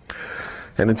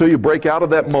 And until you break out of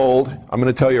that mold, I'm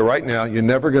going to tell you right now, you're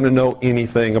never going to know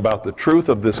anything about the truth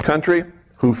of this country,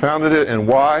 who founded it and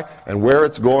why, and where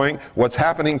it's going, what's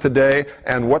happening today,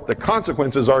 and what the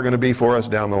consequences are going to be for us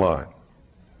down the line.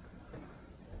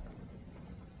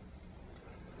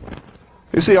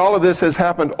 You see, all of this has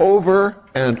happened over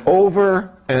and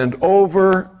over and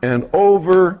over and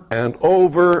over and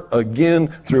over again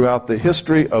throughout the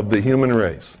history of the human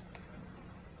race.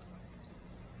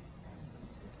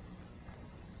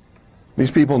 These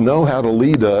people know how to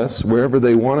lead us wherever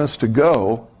they want us to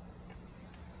go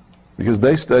because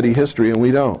they study history and we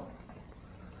don't.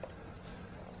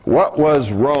 What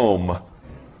was Rome?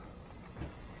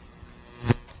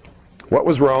 What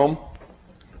was Rome?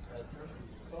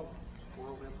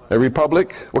 A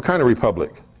republic? What kind of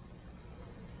republic?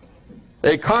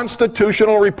 A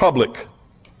constitutional republic.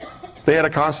 They had a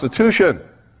constitution.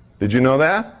 Did you know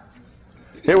that?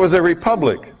 It was a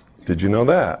republic. Did you know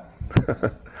that?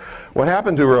 What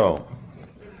happened to Rome?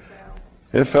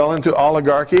 It fell into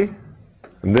oligarchy,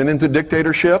 and then into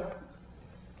dictatorship,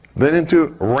 then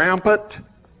into rampant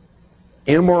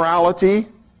immorality,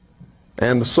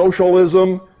 and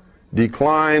socialism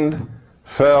declined,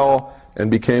 fell, and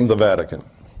became the Vatican.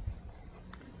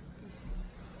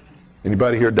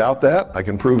 Anybody here doubt that? I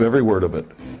can prove every word of it.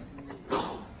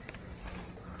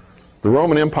 The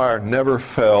Roman Empire never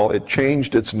fell. It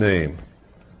changed its name.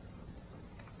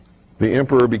 The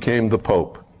emperor became the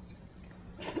Pope.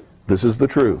 This is the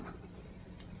truth.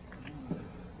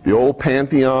 The old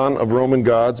pantheon of Roman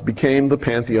gods became the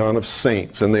pantheon of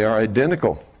saints, and they are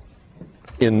identical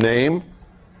in name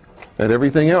and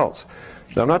everything else.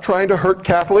 Now, I'm not trying to hurt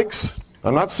Catholics.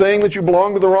 I'm not saying that you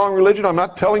belong to the wrong religion. I'm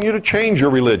not telling you to change your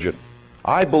religion.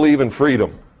 I believe in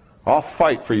freedom. I'll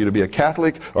fight for you to be a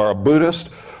Catholic or a Buddhist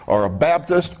or a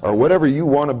Baptist or whatever you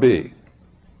want to be.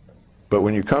 But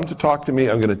when you come to talk to me,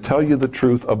 I'm going to tell you the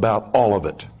truth about all of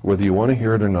it, whether you want to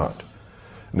hear it or not.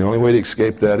 And the only way to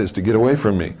escape that is to get away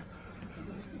from me.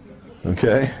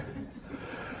 Okay?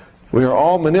 We are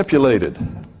all manipulated.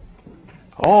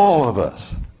 All of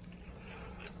us.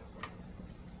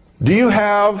 Do you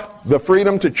have the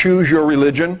freedom to choose your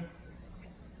religion?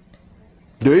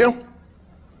 Do you?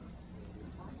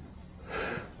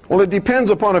 Well, it depends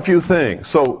upon a few things.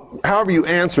 So, however you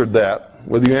answered that,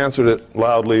 whether you answered it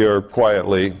loudly or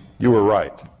quietly, you were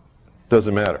right.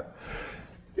 Doesn't matter.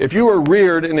 If you were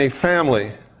reared in a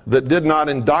family that did not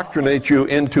indoctrinate you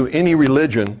into any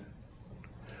religion,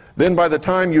 then by the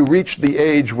time you reached the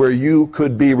age where you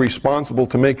could be responsible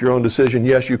to make your own decision,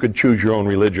 yes, you could choose your own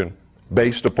religion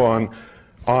based upon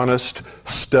honest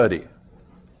study.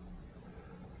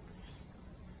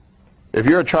 If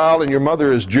you're a child and your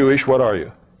mother is Jewish, what are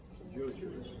you?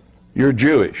 You're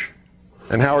Jewish.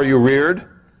 And how are you reared?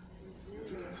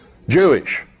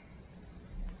 Jewish.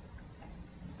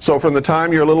 So from the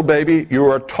time you're a little baby, you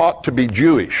are taught to be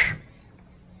Jewish.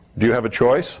 Do you have a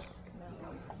choice?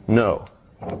 No.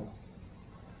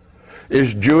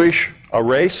 Is Jewish a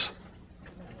race?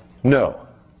 No.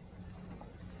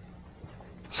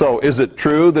 So is it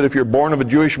true that if you're born of a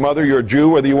Jewish mother, you're a Jew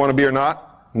whether you want to be or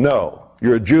not? No.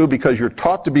 You're a Jew because you're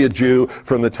taught to be a Jew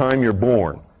from the time you're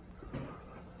born.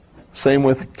 Same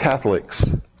with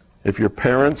Catholics. If your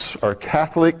parents are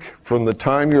Catholic, from the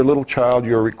time you're a little child,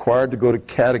 you're required to go to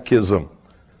catechism.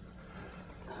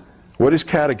 What is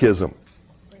catechism?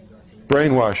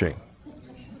 Brainwashing.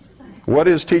 What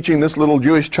is teaching this little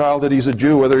Jewish child that he's a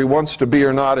Jew, whether he wants to be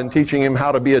or not, and teaching him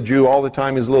how to be a Jew all the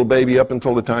time he's a little baby up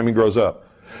until the time he grows up?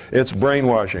 It's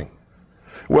brainwashing.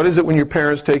 What is it when your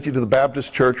parents take you to the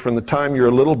Baptist church from the time you're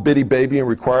a little bitty baby and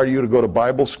require you to go to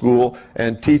Bible school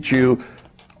and teach you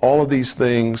all of these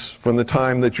things from the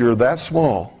time that you're that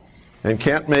small and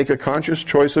can't make a conscious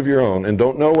choice of your own and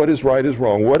don't know what is right is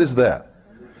wrong? What is that?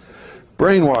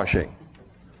 Brainwashing.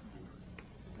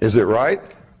 Is it right?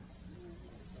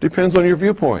 Depends on your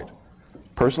viewpoint.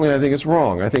 Personally, I think it's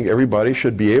wrong. I think everybody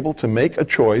should be able to make a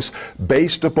choice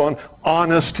based upon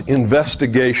honest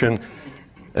investigation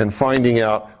and finding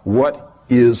out what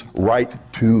is right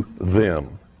to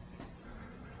them.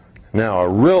 Now, a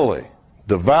really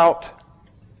devout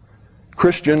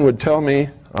Christian would tell me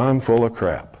I'm full of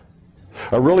crap.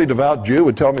 A really devout Jew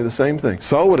would tell me the same thing.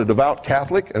 So would a devout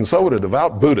Catholic, and so would a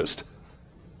devout Buddhist.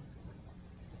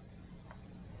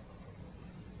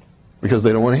 Because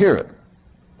they don't want to hear it.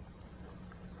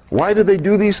 Why do they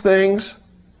do these things?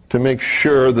 To make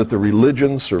sure that the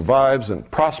religion survives and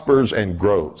prospers and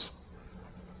grows.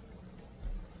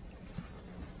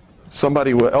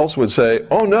 Somebody else would say,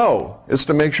 oh no, it's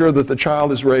to make sure that the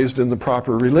child is raised in the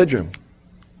proper religion.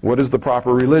 What is the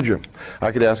proper religion?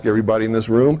 I could ask everybody in this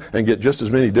room and get just as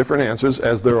many different answers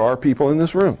as there are people in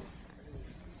this room.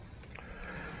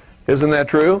 Isn't that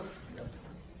true?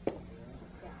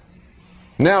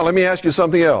 Now, let me ask you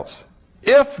something else.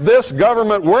 If this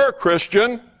government were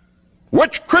Christian,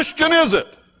 which Christian is it?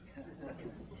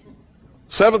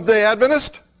 Seventh-day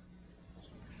Adventist?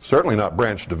 Certainly not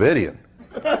Branch Davidian.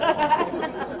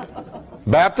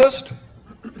 Baptist?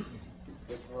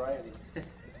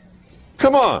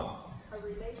 Come on.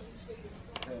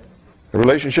 A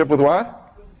relationship with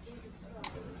what?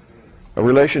 A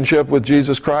relationship with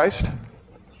Jesus Christ?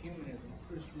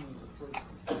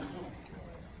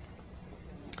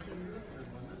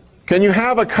 Can you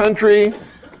have a country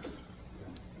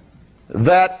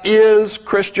that is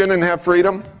Christian and have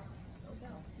freedom?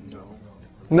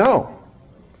 No.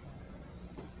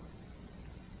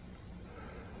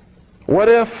 What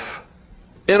if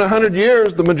in 100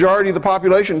 years the majority of the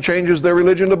population changes their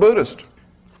religion to Buddhist?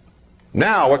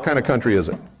 Now, what kind of country is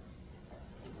it?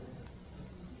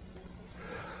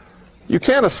 You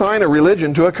can't assign a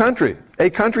religion to a country. A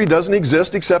country doesn't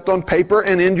exist except on paper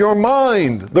and in your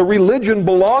mind. The religion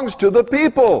belongs to the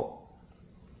people.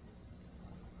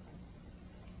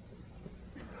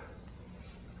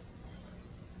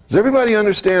 Does everybody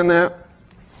understand that?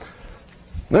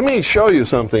 Let me show you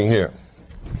something here.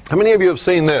 How many of you have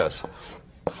seen this?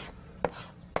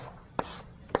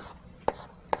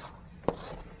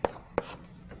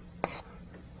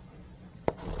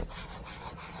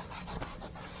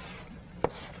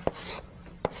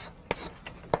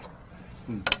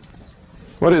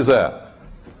 What is that?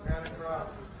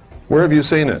 Where have you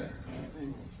seen it?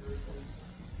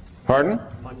 Pardon?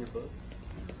 On your book.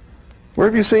 Where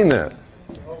have you seen that?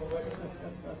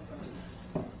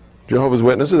 Jehovah's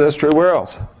Witnesses, that's true. Where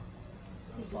else?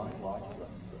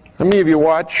 How many of you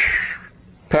watch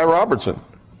Pat Robertson?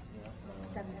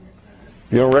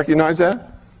 You don't recognize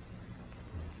that?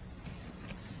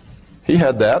 He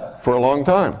had that for a long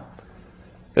time.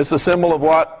 It's the symbol of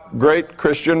what great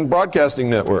Christian broadcasting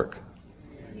network?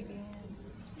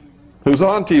 Who's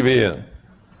on TVN?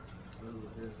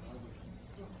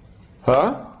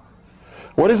 Huh?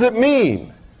 What does it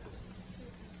mean?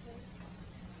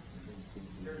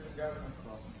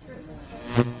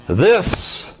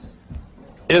 This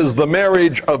is the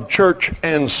marriage of church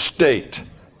and state.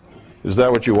 Is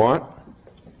that what you want?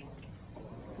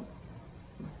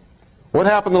 What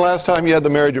happened the last time you had the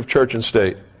marriage of church and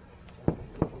state?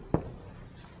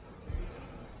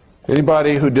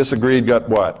 Anybody who disagreed got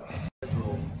what?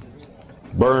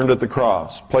 Burned at the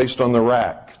cross, placed on the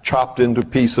rack, chopped into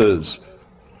pieces,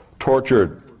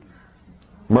 tortured,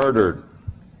 murdered,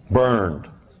 burned.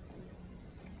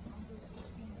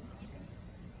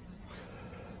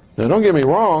 Now don't get me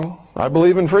wrong, I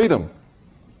believe in freedom.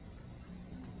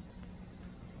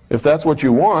 If that's what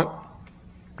you want,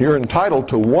 you're entitled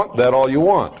to want that all you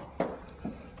want.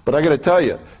 But I got to tell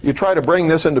you, you try to bring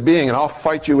this into being and I'll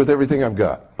fight you with everything I've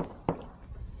got.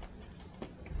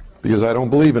 Because I don't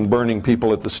believe in burning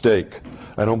people at the stake.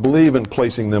 I don't believe in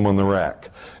placing them on the rack.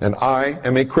 And I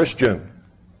am a Christian.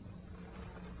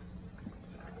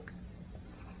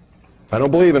 I don't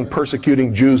believe in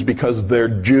persecuting Jews because they're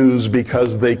Jews,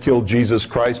 because they killed Jesus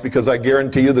Christ, because I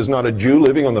guarantee you there's not a Jew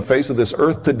living on the face of this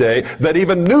earth today that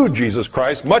even knew Jesus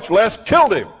Christ, much less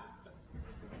killed him.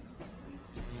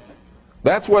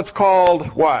 That's what's called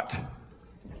what?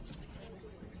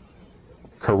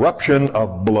 Corruption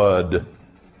of blood.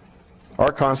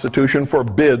 Our Constitution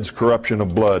forbids corruption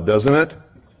of blood, doesn't it?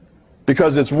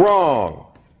 Because it's wrong.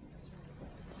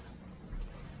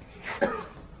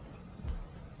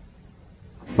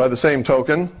 By the same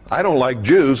token, I don't like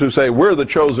Jews who say we're the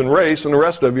chosen race and the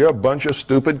rest of you are a bunch of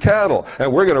stupid cattle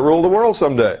and we're going to rule the world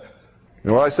someday. You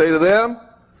know what I say to them?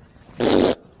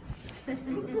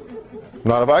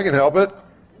 Not if I can help it.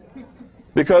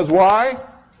 Because why?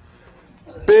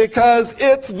 Because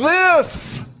it's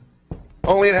this.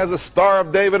 Only it has a Star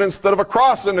of David instead of a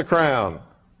cross in the crown.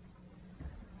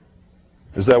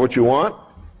 Is that what you want?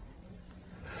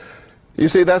 You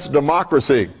see, that's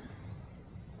democracy.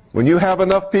 When you have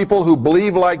enough people who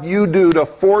believe like you do to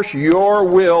force your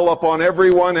will upon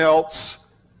everyone else,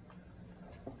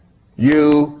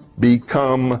 you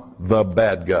become the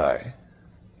bad guy.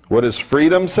 What does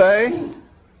freedom say?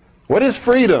 What is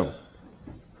freedom?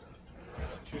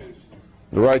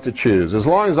 The right to choose. As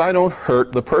long as I don't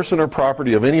hurt the person or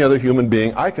property of any other human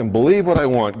being, I can believe what I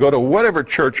want, go to whatever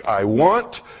church I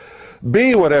want,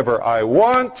 be whatever I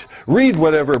want, read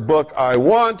whatever book I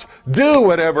want, do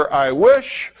whatever I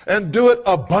wish, and do it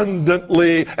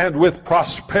abundantly and with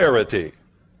prosperity.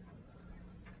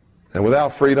 And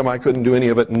without freedom, I couldn't do any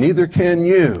of it, neither can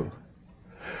you.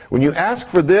 When you ask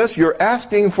for this, you're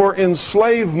asking for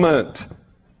enslavement.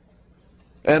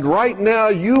 And right now,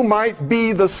 you might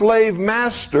be the slave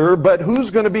master, but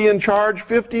who's going to be in charge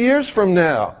 50 years from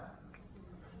now?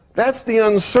 That's the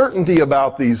uncertainty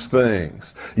about these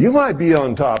things. You might be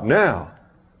on top now,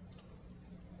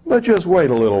 but just wait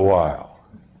a little while.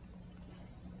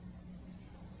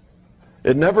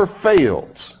 It never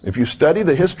fails. If you study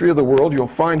the history of the world, you'll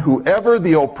find whoever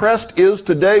the oppressed is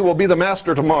today will be the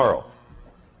master tomorrow.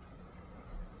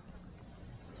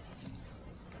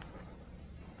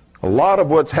 A lot of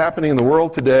what's happening in the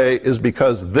world today is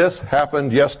because this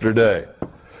happened yesterday.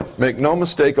 Make no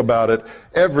mistake about it,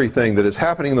 everything that is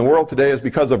happening in the world today is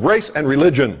because of race and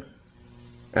religion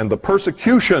and the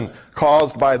persecution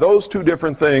caused by those two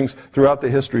different things throughout the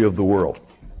history of the world.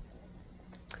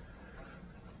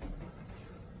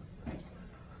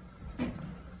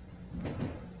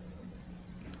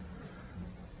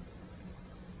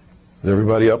 Is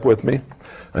everybody up with me?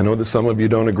 I know that some of you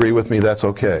don't agree with me, that's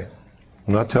okay.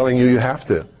 I'm not telling you you have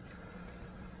to.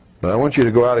 But I want you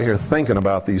to go out of here thinking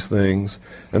about these things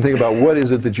and think about what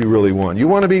is it that you really want. You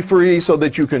want to be free so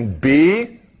that you can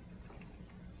be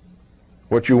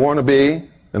what you want to be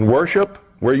and worship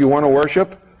where you want to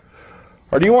worship?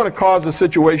 Or do you want to cause a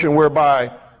situation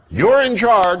whereby you're in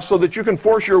charge so that you can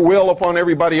force your will upon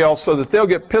everybody else so that they'll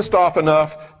get pissed off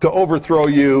enough to overthrow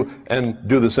you and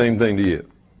do the same thing to you?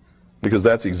 Because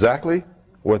that's exactly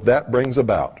what that brings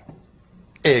about.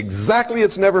 Exactly,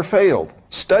 it's never failed.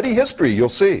 Study history, you'll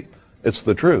see. It's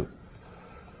the truth.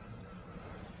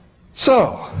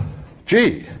 So,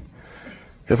 gee,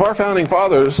 if our founding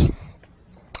fathers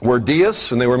were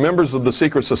deists and they were members of the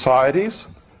secret societies,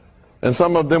 and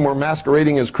some of them were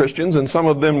masquerading as Christians, and some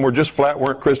of them were just flat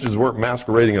weren't Christians, weren't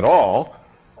masquerading at all.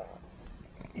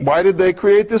 Why did they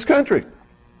create this country?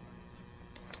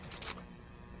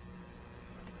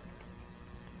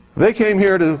 They came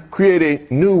here to create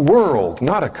a new world,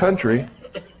 not a country.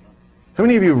 How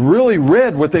many of you really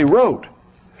read what they wrote?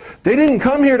 They didn't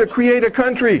come here to create a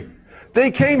country.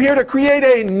 They came here to create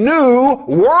a new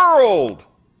world.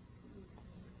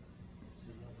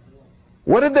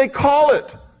 What did they call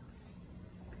it?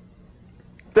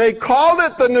 They called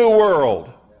it the New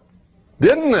World,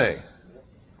 didn't they?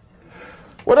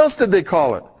 What else did they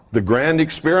call it? The Grand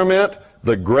Experiment,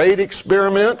 the Great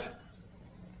Experiment.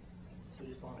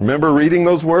 Remember reading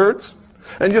those words?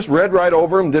 And just read right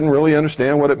over them, didn't really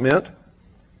understand what it meant?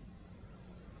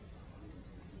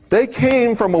 They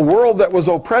came from a world that was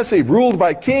oppressive, ruled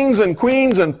by kings and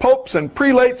queens and popes and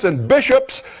prelates and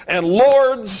bishops and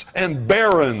lords and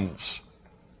barons,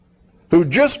 who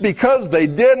just because they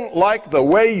didn't like the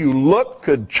way you looked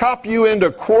could chop you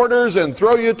into quarters and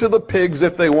throw you to the pigs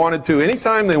if they wanted to,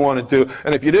 anytime they wanted to.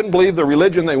 And if you didn't believe the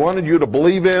religion they wanted you to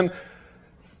believe in,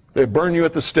 they'd burn you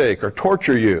at the stake or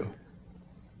torture you.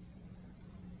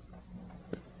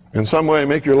 In some way,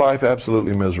 make your life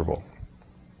absolutely miserable.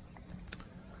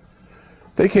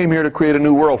 They came here to create a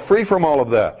new world, free from all of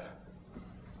that.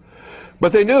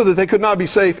 But they knew that they could not be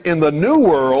safe in the new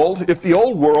world if the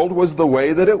old world was the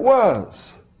way that it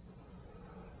was.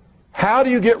 How do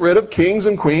you get rid of kings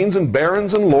and queens and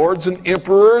barons and lords and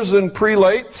emperors and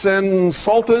prelates and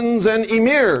sultans and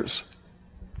emirs?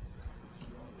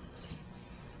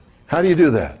 How do you do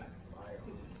that?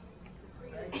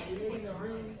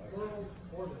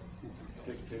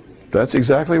 That's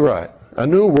exactly right. A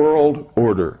new world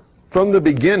order. From the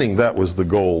beginning, that was the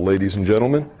goal, ladies and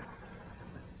gentlemen.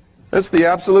 That's the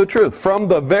absolute truth. From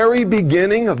the very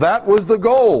beginning, that was the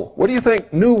goal. What do you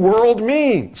think New World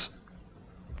means?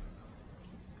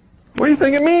 What do you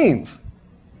think it means?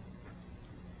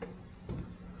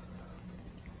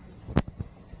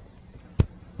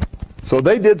 So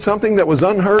they did something that was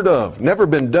unheard of, never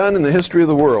been done in the history of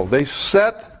the world. They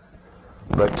set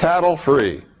the cattle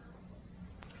free.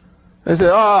 They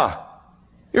said,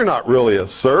 you're not really a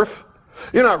serf.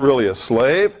 You're not really a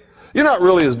slave. You're not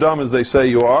really as dumb as they say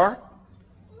you are.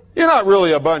 You're not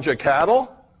really a bunch of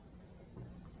cattle.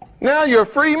 Now you're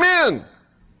free men.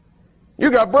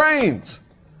 You got brains.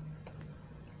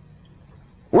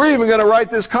 We're even going to write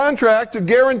this contract to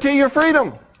guarantee your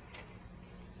freedom.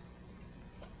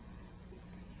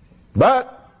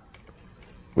 But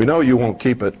we know you won't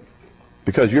keep it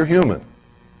because you're human.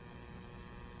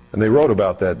 And they wrote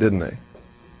about that, didn't they?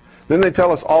 Didn't they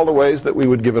tell us all the ways that we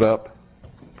would give it up?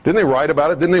 Didn't they write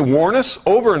about it? Didn't they warn us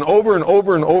over and over and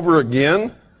over and over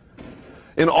again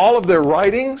in all of their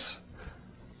writings?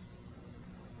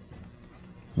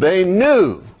 They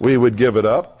knew we would give it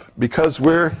up because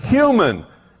we're human,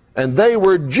 and they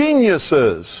were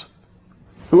geniuses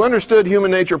who understood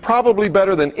human nature probably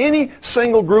better than any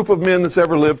single group of men that's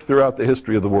ever lived throughout the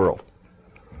history of the world.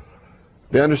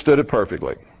 They understood it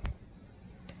perfectly.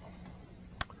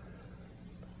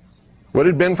 What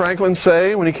did Ben Franklin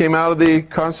say when he came out of the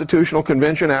Constitutional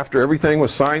Convention after everything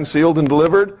was signed, sealed, and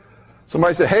delivered?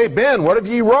 Somebody said, "Hey, Ben, what have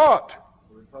ye wrought?"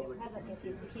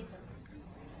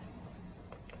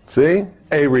 See?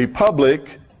 A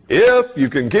republic, if you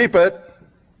can keep it.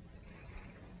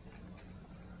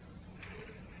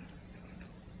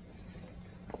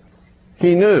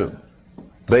 He knew.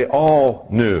 They all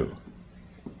knew.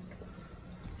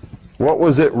 What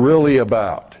was it really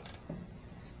about?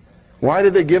 Why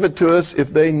did they give it to us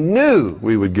if they knew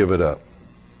we would give it up?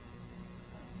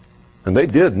 And they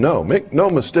did know. Make no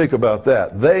mistake about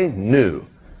that. They knew.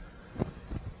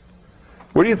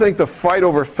 What do you think the fight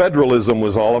over federalism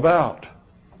was all about?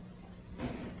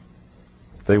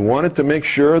 They wanted to make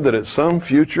sure that at some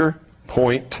future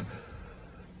point,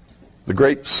 the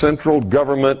great central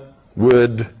government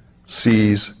would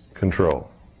seize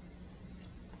control.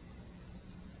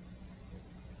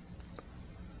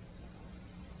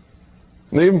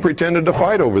 And they even pretended to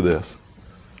fight over this.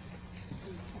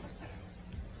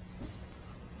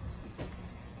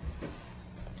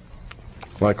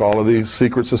 Like all of these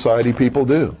secret society people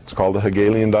do. It's called the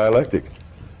Hegelian dialectic.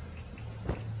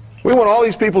 We want all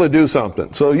these people to do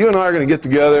something. So you and I are going to get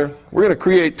together. We're going to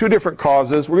create two different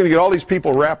causes. We're going to get all these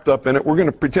people wrapped up in it. We're going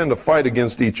to pretend to fight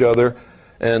against each other.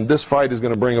 And this fight is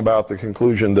going to bring about the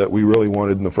conclusion that we really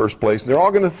wanted in the first place. And they're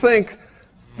all going to think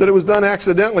that it was done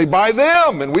accidentally by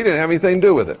them, and we didn't have anything to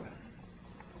do with it.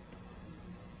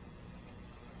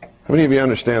 How How many of you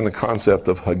understand the concept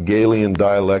of Hegelian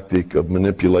dialectic of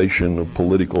manipulation of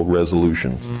political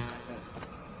resolution?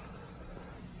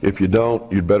 If you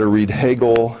don't, you'd better read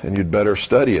Hegel and you'd better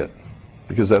study it,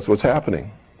 because that's what's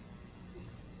happening.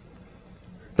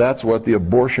 That's what the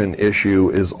abortion issue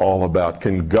is all about.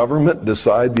 Can government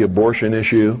decide the abortion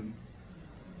issue?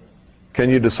 Can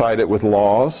you decide it with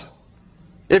laws?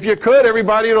 If you could,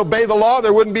 everybody would obey the law,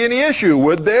 there wouldn't be any issue,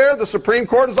 would there? The Supreme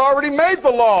Court has already made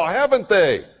the law, haven't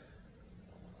they?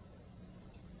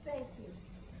 Thank you.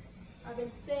 I've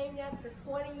been saying that for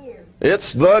 20 years.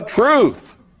 It's the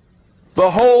truth. The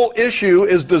whole issue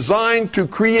is designed to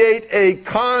create a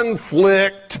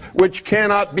conflict which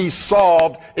cannot be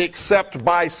solved except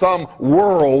by some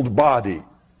world body.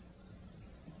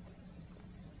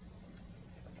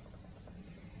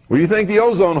 What do you think the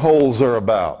ozone holes are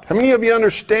about? How many of you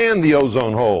understand the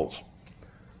ozone holes?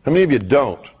 How many of you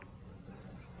don't?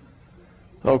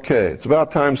 Okay, it's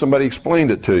about time somebody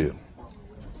explained it to you.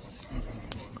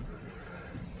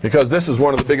 Because this is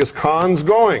one of the biggest cons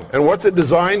going. And what's it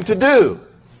designed to do?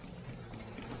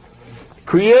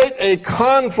 Create a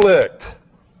conflict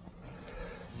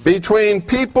between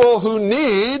people who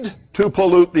need to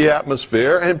pollute the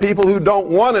atmosphere and people who don't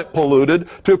want it polluted,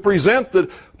 to prevent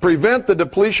the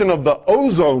depletion of the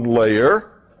ozone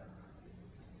layer,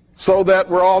 so that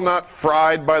we're all not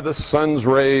fried by the sun's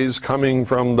rays coming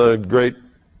from the great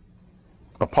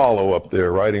Apollo up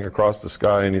there riding across the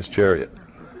sky in his chariot.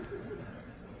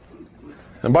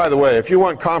 And by the way, if you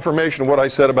want confirmation of what I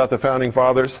said about the Founding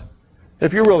Fathers,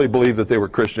 if you really believe that they were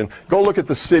Christian, go look at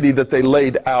the city that they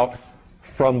laid out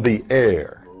from the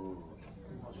air.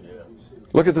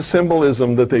 Look at the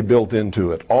symbolism that they built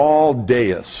into it. All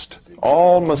deist,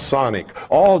 all Masonic,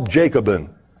 all Jacobin.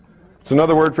 It's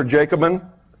another word for Jacobin,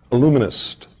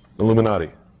 Illuminist, Illuminati.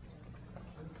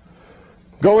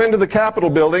 Go into the Capitol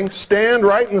building, stand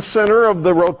right in the center of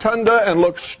the rotunda and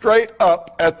look straight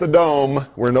up at the dome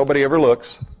where nobody ever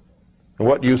looks. And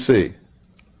what do you see?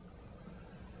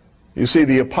 You see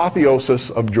the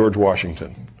apotheosis of George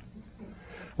Washington,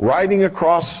 riding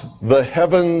across the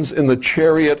heavens in the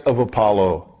chariot of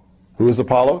Apollo. Who is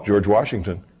Apollo? George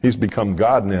Washington. He's become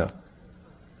God now.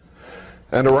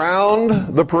 And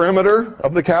around the perimeter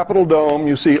of the Capitol dome,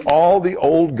 you see all the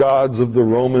old gods of the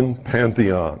Roman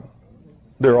pantheon.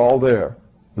 They're all there.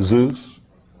 Zeus,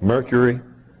 Mercury,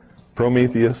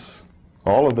 Prometheus,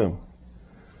 all of them.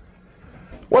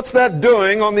 What's that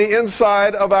doing on the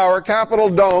inside of our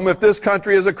Capitol dome if this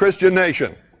country is a Christian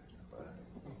nation?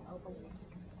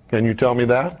 Can you tell me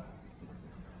that?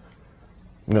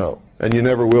 No. And you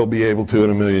never will be able to in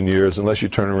a million years unless you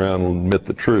turn around and admit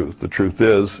the truth. The truth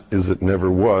is it never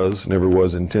was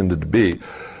intended to be.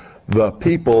 The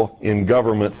people in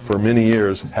government for many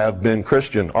years have been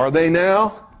Christian. Are they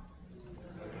now?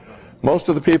 Most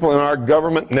of the people in our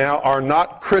government now are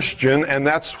not Christian, and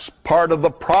that's part of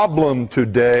the problem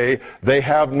today. They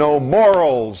have no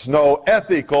morals, no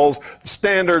ethical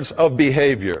standards of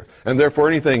behavior, and therefore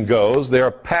anything goes. They're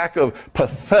a pack of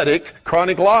pathetic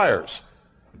chronic liars,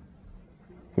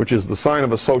 which is the sign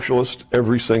of a socialist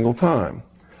every single time.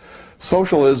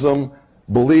 Socialism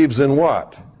believes in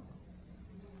what?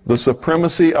 The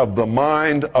supremacy of the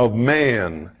mind of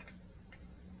man,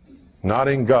 not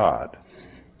in God.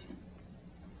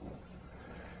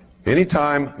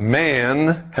 Anytime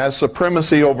man has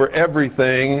supremacy over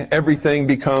everything, everything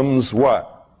becomes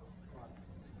what?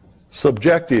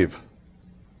 Subjective.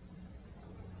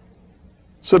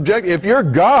 If you're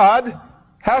God,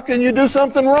 how can you do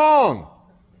something wrong?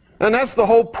 And that's the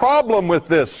whole problem with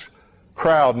this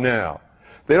crowd now.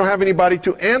 They don't have anybody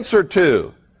to answer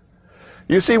to.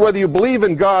 You see, whether you believe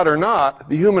in God or not,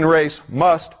 the human race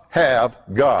must have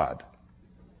God.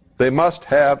 They must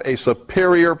have a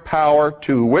superior power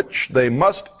to which they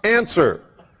must answer.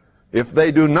 If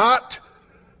they do not,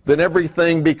 then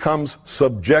everything becomes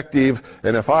subjective.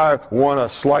 And if I want to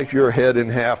slice your head in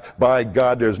half, by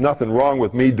God, there's nothing wrong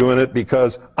with me doing it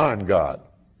because I'm God.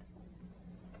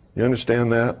 You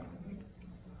understand that?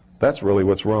 That's really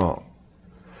what's wrong.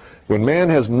 When man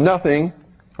has nothing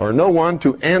or no one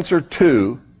to answer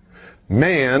to,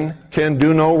 man can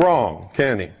do no wrong,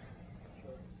 can he?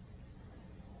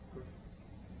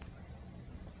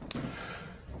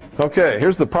 Okay,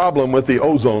 here's the problem with the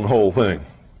ozone hole thing.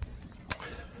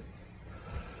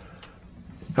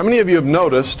 How many of you have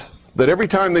noticed that every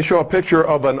time they show a picture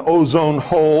of an ozone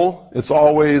hole, it's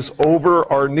always over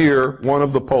or near one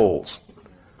of the poles?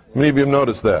 How many of you have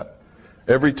noticed that?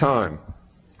 Every time.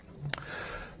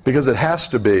 Because it has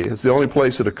to be. It's the only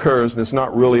place it occurs, and it's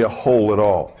not really a hole at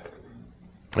all.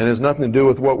 And it has nothing to do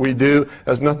with what we do. It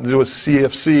has nothing to do with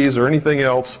CFCs or anything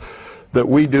else. that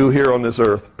we do here on this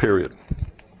earth, period.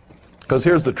 Because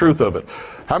here's the truth of it.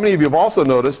 How many of you have also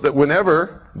noticed that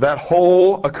whenever that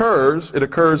hole occurs, it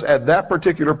occurs at that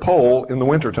particular pole in the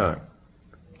wintertime?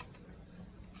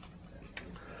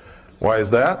 Why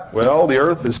is that? Well, the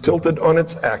earth is tilted on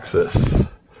its axis.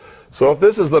 So if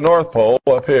this is the North Pole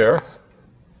up here,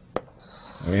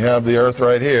 we have the earth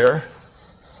right here,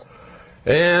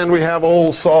 and we have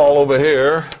old Sol over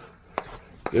here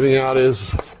giving out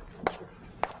his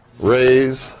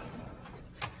rays.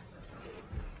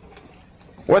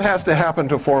 What has to happen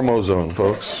to form ozone,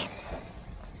 folks?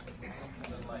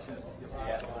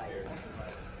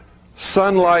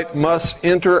 Sunlight must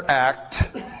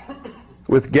interact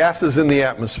with gases in the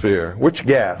atmosphere. Which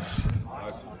gas?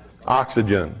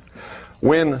 Oxygen.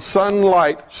 When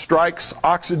sunlight strikes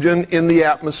oxygen in the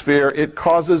atmosphere, it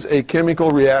causes a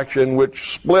chemical reaction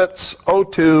which splits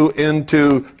O2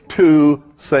 into two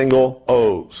single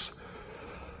O's.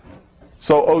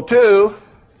 So O2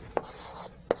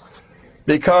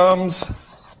 becomes,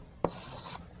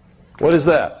 what is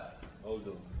that?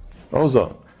 Ozone.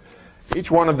 Ozone.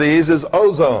 Each one of these is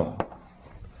ozone.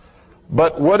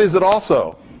 But what is it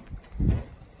also?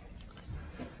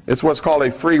 It's what's called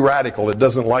a free radical. It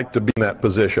doesn't like to be in that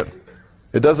position.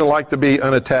 It doesn't like to be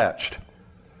unattached.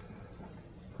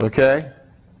 Okay?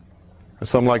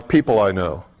 Some like people I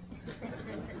know.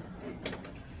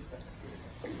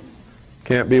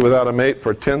 Can't be without a mate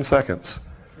for 10 seconds.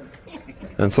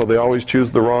 And so they always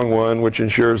choose the wrong one, which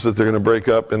ensures that they're going to break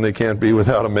up and they can't be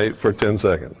without a mate for 10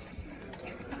 seconds.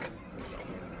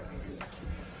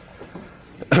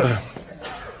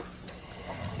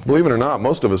 Believe it or not,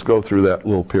 most of us go through that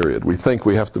little period. We think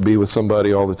we have to be with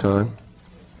somebody all the time.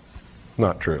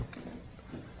 Not true.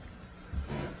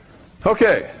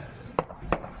 Okay.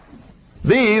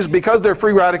 These, because they're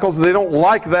free radicals, they don't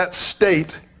like that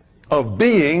state of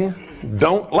being,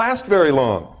 don't last very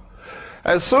long.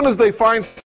 As soon as they find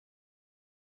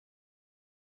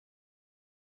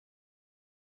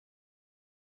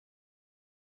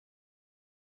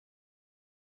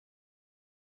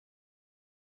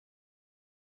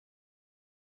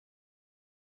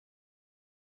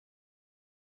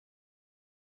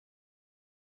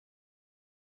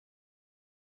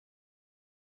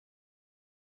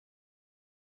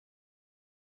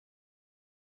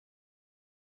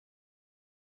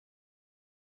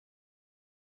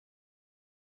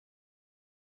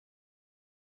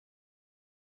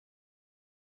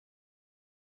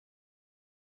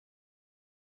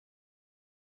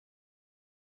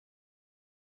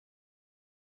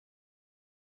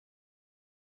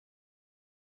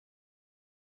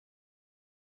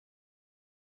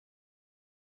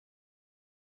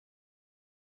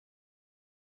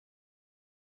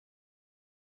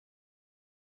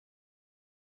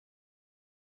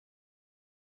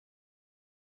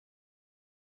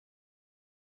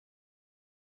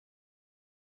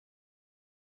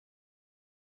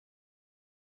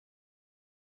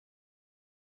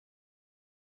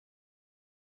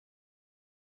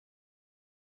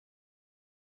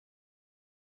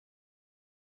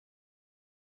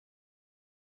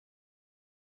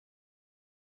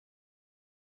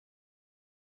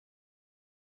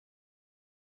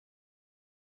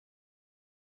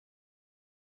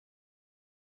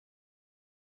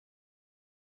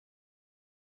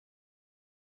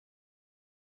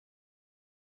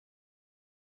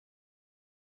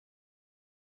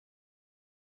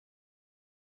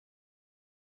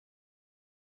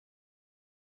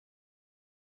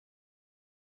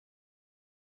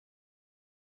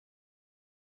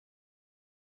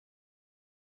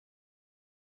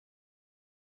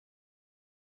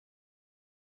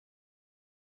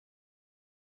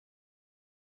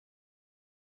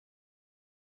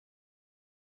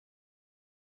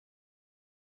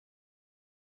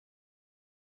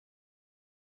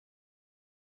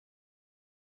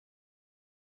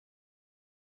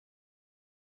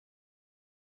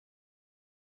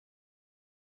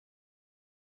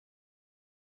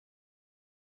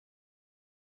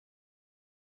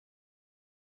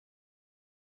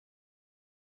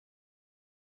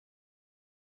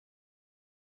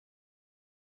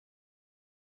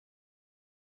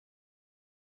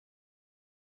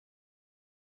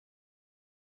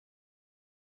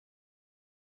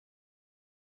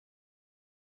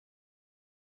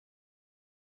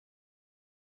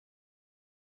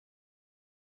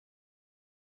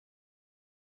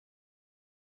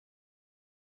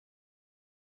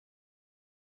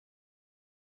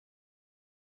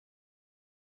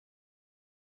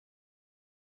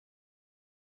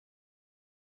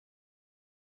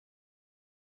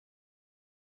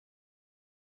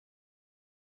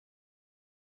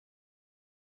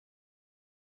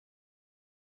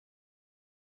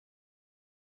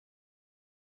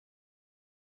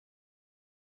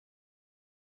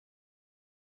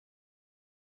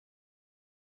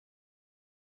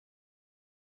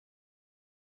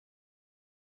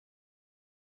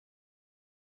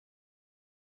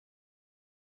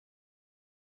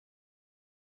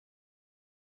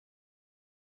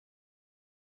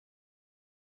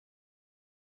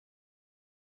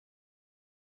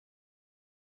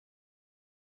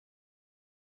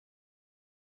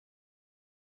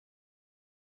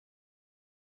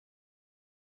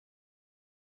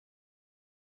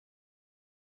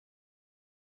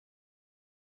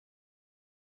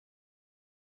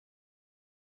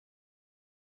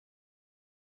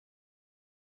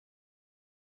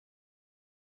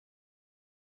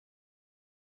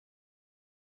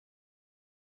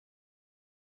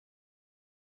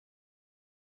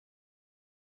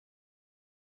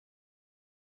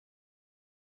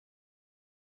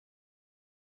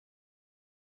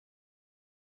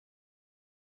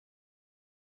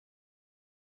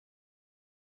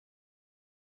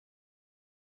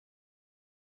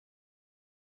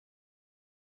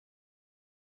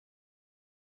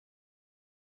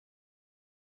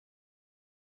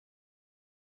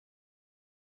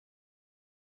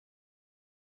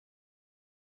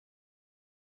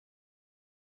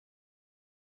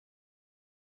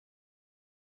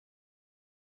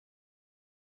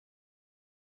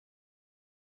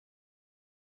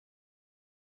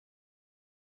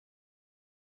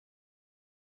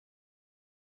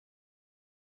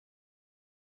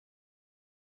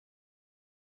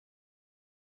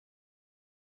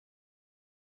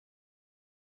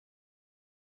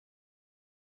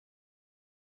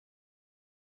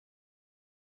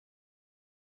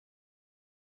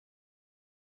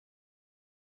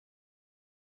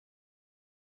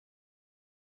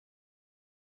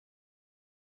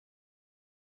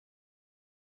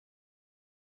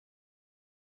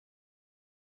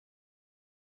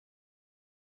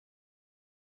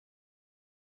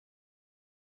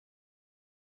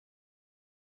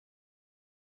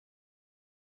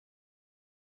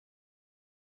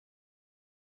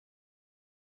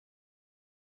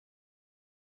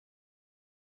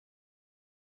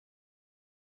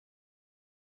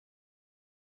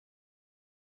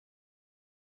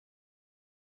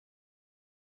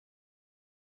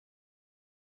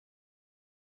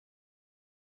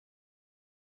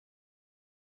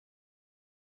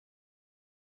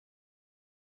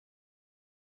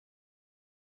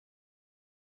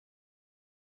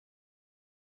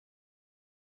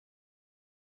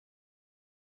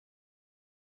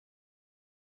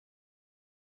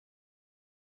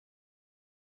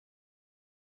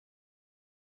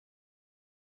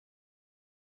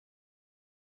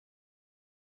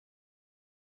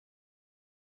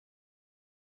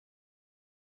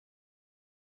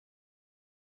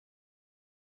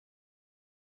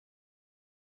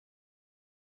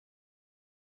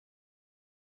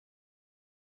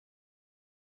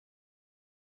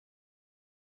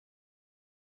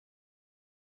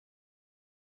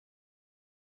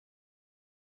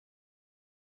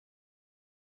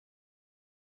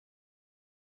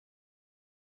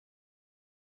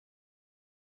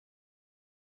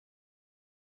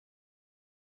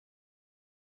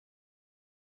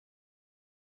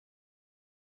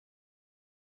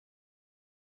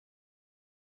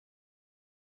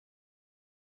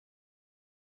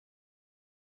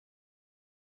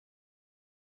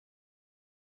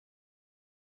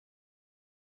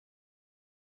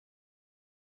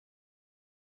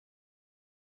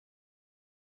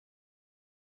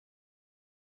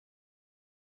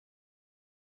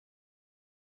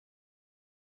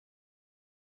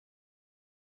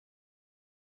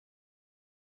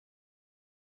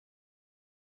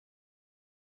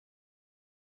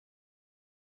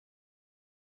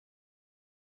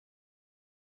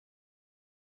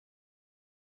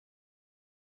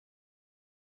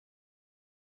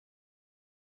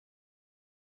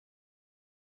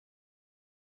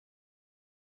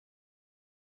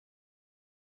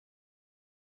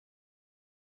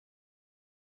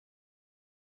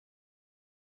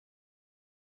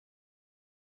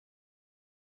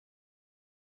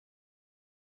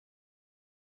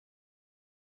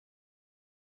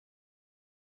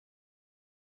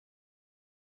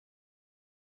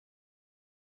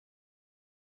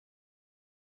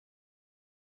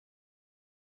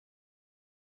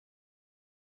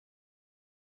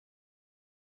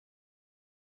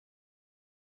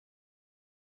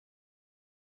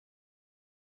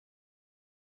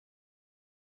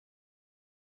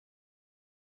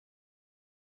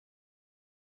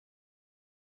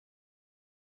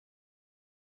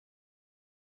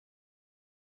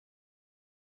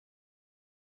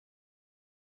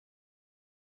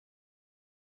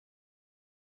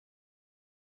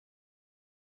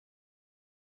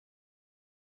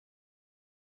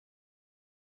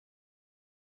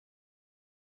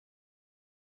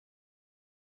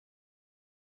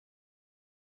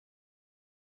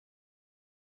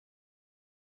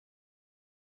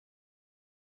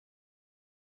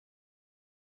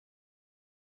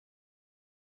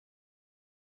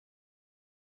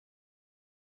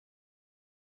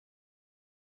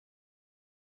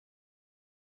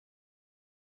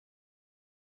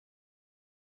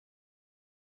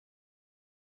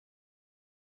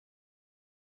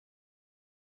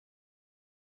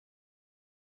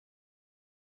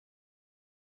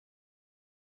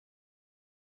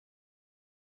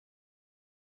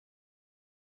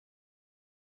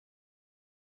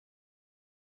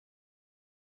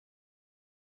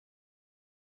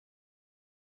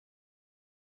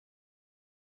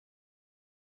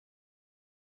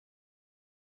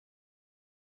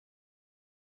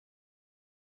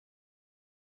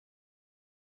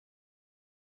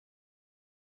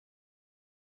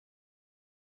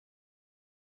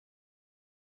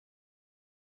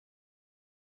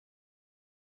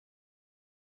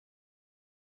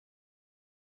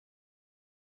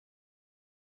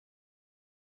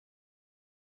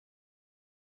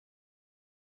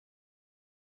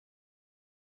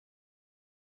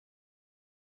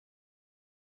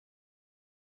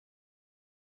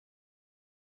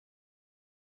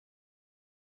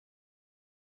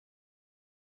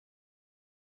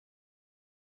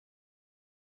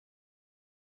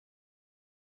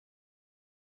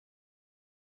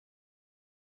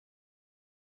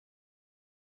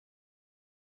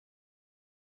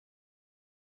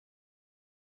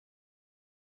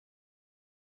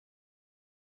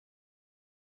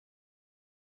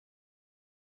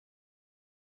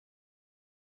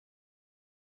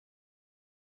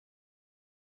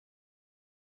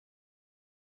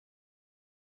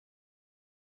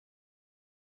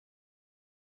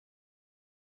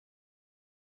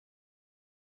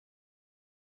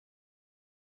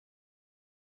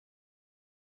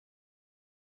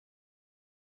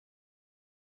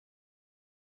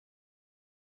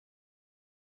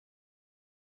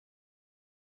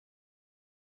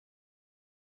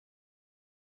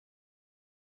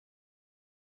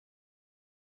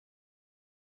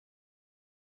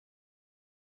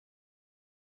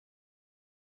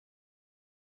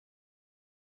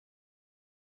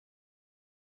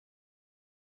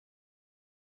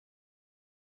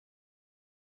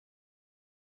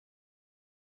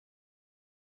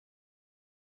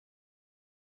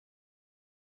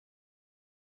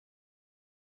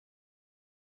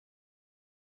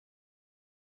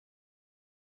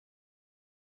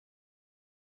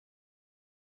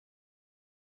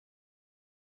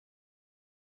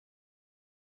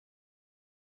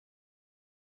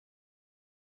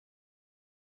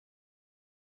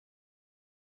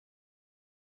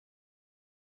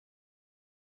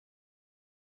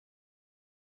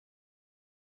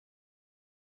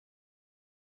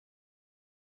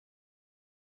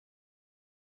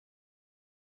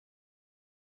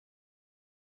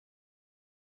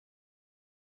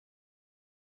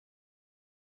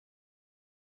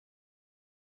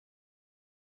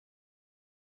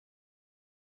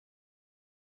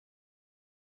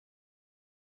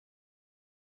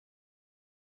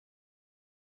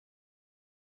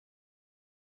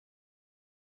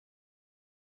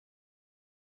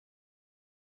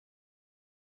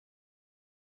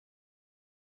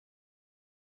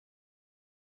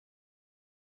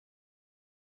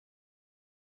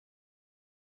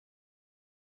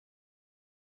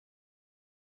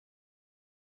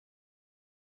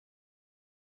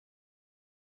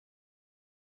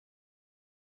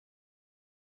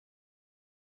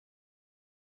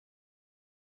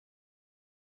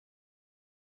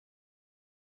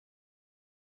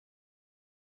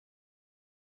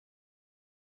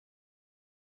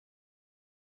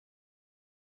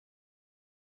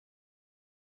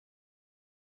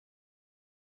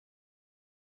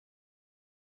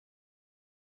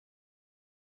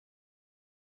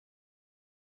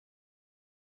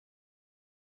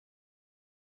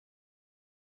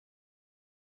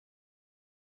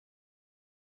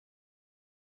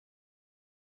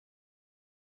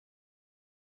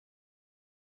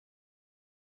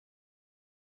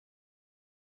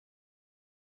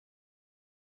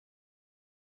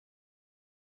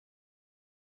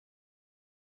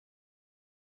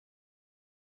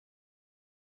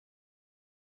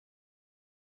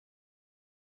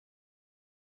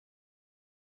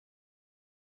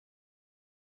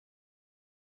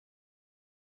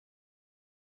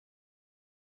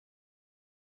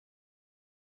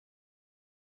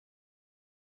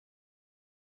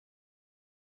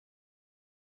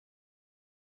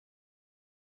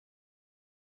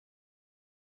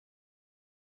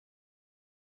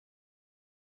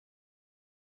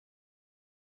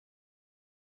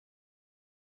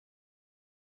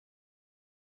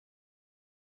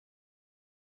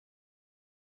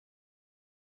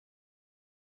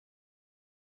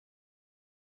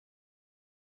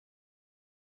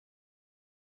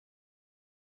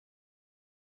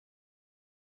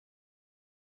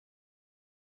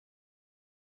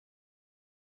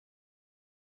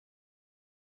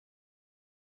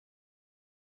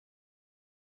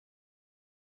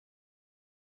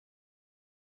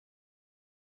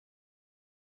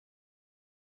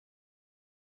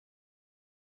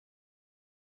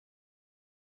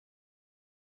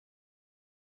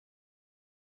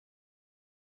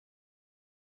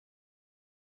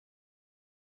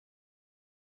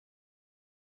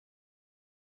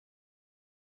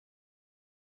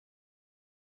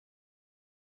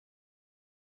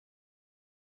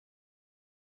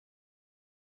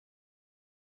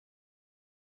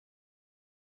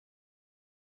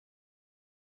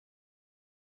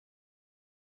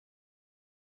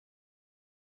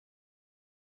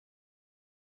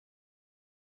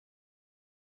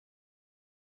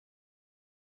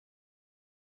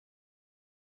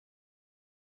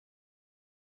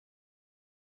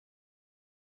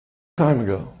time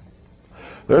ago.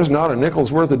 There's not a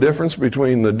nickel's worth of difference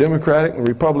between the Democratic and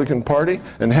the Republican Party,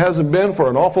 and hasn't been for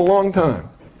an awful long time.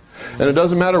 And it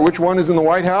doesn't matter which one is in the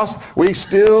White House, we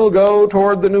still go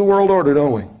toward the New World Order,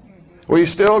 don't we? We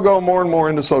still go more and more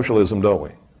into socialism, don't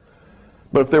we?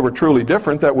 But if they were truly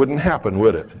different, that wouldn't happen,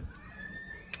 would it?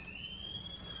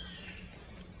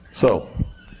 So,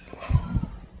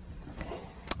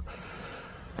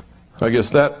 I guess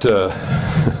that,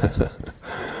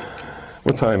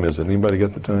 what time is it? Anybody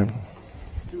get the time?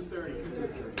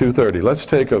 2:30. Let's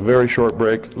take a very short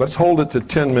break. Let's hold it to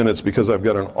 10 minutes because I've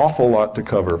got an awful lot to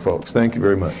cover, folks. Thank you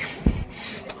very much.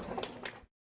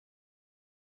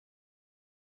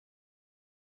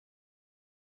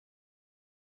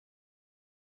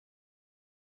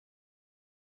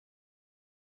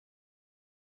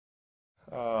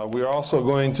 We're also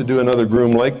going to do another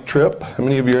Groom Lake trip. How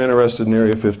many of you are interested in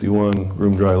Area 51,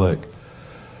 Groom Dry Lake?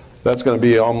 That's going to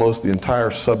be almost the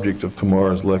entire subject of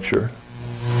tomorrow's lecture.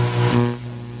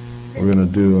 We're going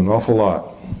to do an awful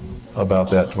lot about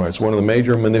that tomorrow. It's one of the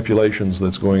major manipulations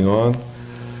that's going on.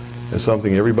 It's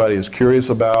something everybody is curious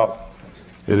about.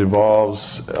 It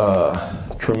involves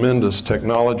tremendous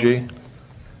technology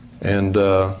and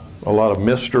a lot of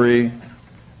mystery,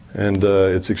 and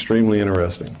it's extremely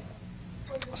interesting.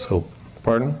 So,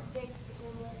 pardon?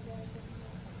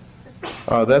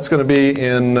 That's going to be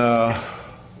in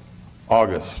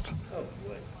August.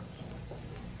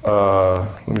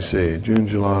 Let me see, June,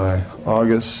 July,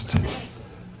 August.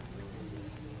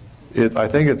 I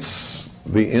think it's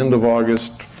the end of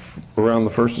August, around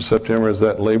the 1st of September. Is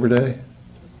that Labor Day?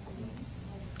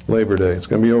 Labor Day. It's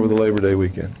going to be over the Labor Day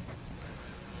weekend.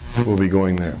 We'll be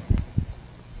going there.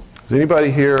 Is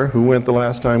anybody here who went the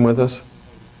last time with us?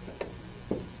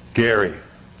 Gary.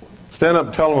 Stand up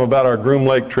and tell them about our Groom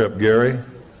Lake trip, Gary.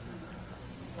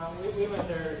 We went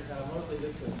there mostly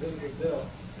just to visit with Bill.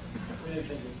 We didn't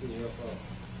think we'd see the UFO.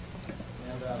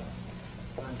 And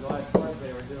on July 4th,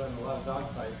 they were doing a lot of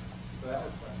dog fights, so that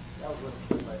was fun. That was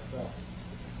worth it by itself.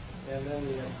 And then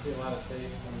we got to see a lot of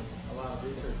tapes and a lot of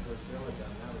research work Bill had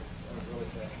done. That was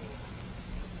really fascinating.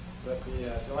 But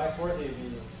the July 4th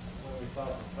evening was when we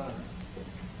saw some fun.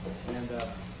 And the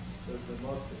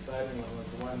most exciting one was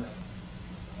the one that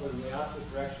was in the opposite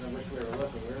direction of which we were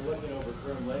looking. We were looking over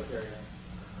Groom Lake area.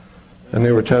 And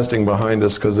they were testing behind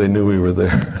us because they knew we were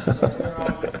there. They were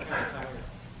all kind of tired.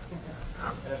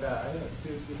 And I think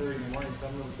it was 2:30 in the morning,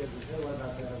 some little kids would say, "Hey, what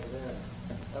about that over there?"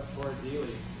 Up toward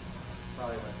Dealey,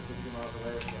 probably like 60 miles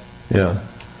away or so. Yeah.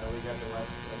 We got to watch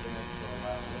the dance for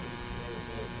a while. It was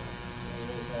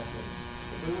really fascinating.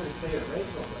 If we would have stayed at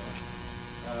Rachel, though,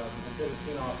 instead of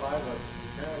seeing all five of us,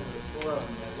 apparently there was 4 of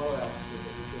them at low altitude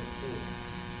that we couldn't see.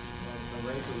 And from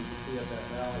Rachel, you could see up that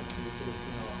valley, so we could have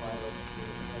seen all 5 of us.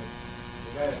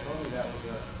 The guy that told me that was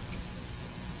an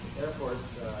Air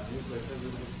Force nuclear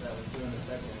physicist that was doing the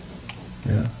technique.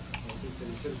 Yeah. And he said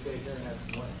he should have stayed here and had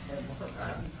some more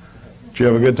time. Did you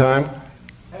have a good time?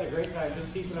 I had a great time.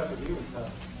 Just keeping up with you was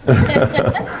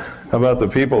tough. How about the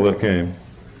people that came?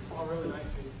 All really nice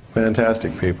people.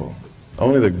 Fantastic people.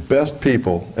 Only the best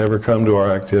people ever come to our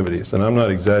activities, and I'm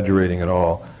not exaggerating at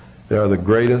all. They are the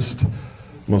greatest,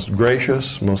 most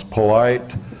gracious, most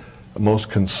polite, most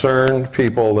concerned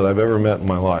people that I've ever met in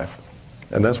my life.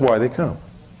 And that's why they come.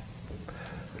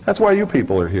 That's why you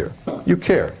people are here. You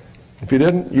care. If you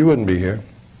didn't, you wouldn't be here.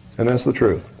 And that's the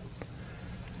truth.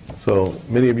 So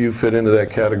many of you fit into that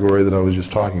category that I was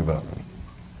just talking about.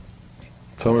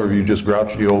 Some of you just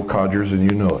grouchy old codgers and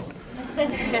you know it.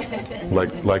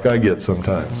 like I get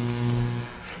sometimes.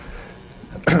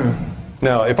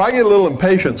 Now, if I get a little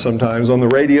impatient sometimes on the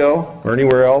radio or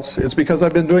anywhere else, it's because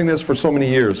I've been doing this for so many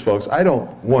years, folks. I don't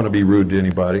want to be rude to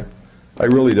anybody. I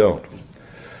really don't.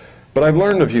 But I've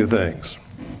learned a few things.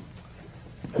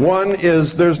 One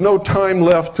is there's no time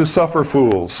left to suffer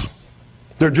fools.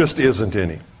 There just isn't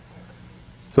any.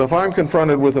 So if I'm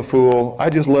confronted with a fool, I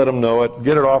just let them know it,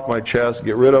 get it off my chest,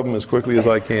 get rid of them as quickly as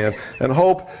I can, and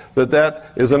hope that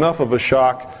that is enough of a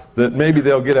shock that maybe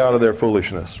they'll get out of their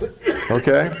foolishness.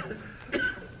 Okay?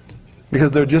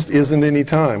 Because there just isn't any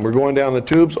time. We're going down the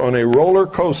tubes on a roller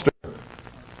coaster.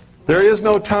 There is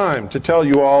no time to tell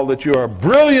you all that you are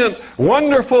brilliant,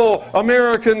 wonderful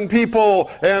American people,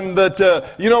 and that,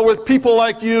 you know, with people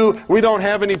like you, we don't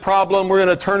have any problem. We're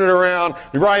going to turn it around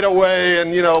right away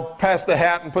and, you know, pass the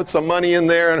hat and put some money in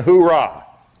there and hoorah.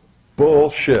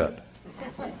 Bullshit.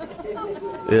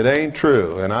 It ain't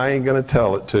true, and I ain't going to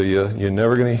tell it to you. You're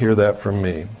never going to hear that from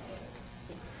me.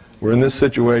 We're in this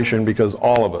situation because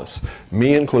all of us,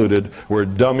 me included, we're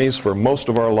dummies for most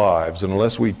of our lives. And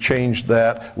unless we change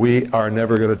that, we are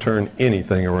never going to turn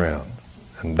anything around.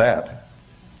 And that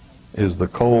is the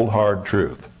cold, hard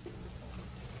truth,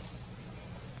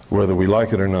 whether we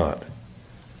like it or not.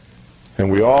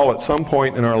 And we all, at some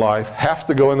point in our life, have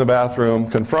to go in the bathroom,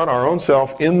 confront our own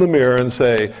self in the mirror and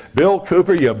say, Bill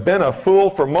Cooper, you've been a fool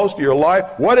for most of your life.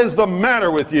 What is the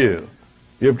matter with you?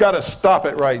 You've got to stop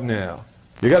it right now.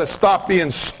 You've got to stop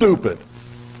being stupid.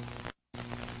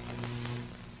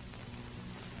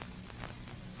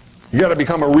 You got to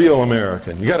become a real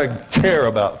American. You got to care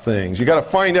about things. You got to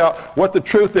find out what the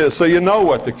truth is so you know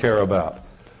what to care about.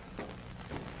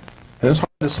 And it's hard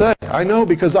to say. I know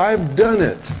because I've done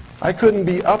it. I couldn't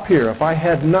be up here if I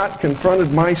had not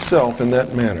confronted myself in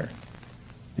that manner.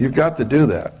 You've got to do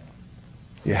that.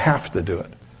 You have to do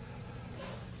it.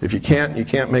 If you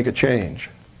can't make a change.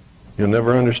 You'll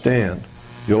never understand.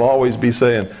 You'll always be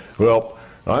saying, well,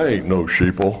 I ain't no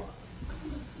sheeple.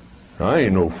 I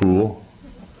ain't no fool.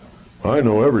 I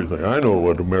know everything. I know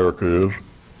what America is.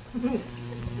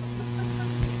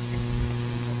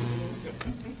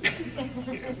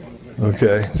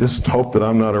 Okay, just hope that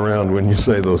I'm not around when you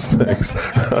say those things.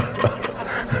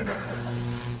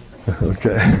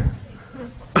 Okay.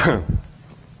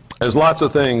 There's lots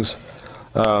of things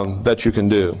that you can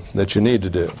do, that you need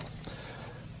to do.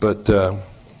 But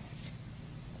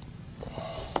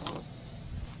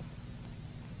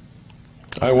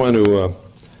I want to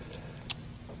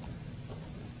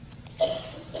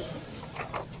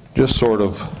just sort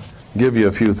of give you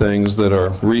a few things that are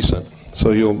recent,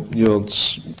 so you'll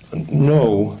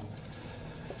know.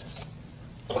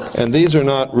 And these are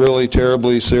not really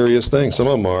terribly serious things. Some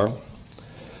of them are,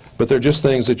 but they're just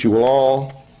things that you will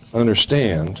all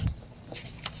understand,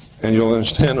 and you'll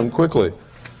understand them quickly.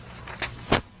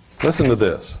 Listen to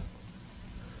this.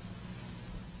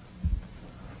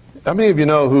 How many of you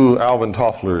know who Alvin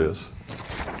Toffler is?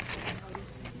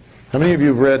 How many of you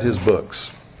have read his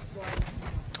books?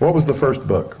 What was the first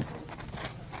book?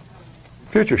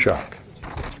 Future Shock.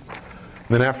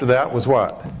 Then after that was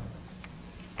what?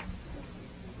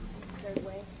 Third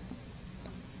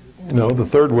wave. No, the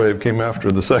third wave came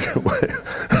after the second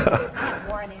wave.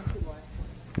 War and anti-war.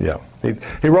 Yeah.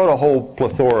 He wrote a whole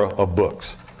plethora of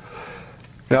books.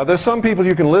 Now, there's some people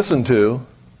you can listen to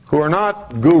who are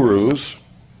not gurus.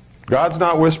 God's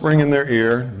not whispering in their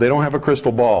ear. They don't have a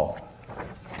crystal ball.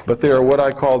 But they are what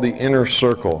I call the inner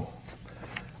circle.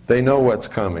 They know what's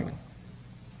coming.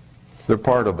 They're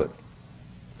part of it.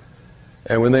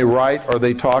 And when they write or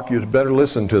they talk, you'd better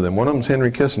listen to them. One of them is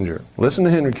Henry Kissinger. Listen to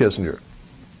Henry Kissinger.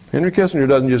 Henry Kissinger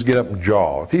doesn't just get up and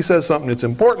jaw. If he says something that's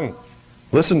important,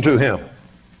 listen to him.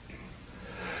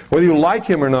 Whether you like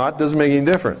him or not doesn't make any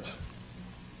difference.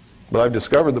 But I've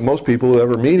discovered that most people who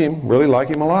ever meet him really like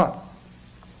him a lot.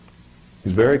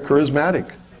 He's very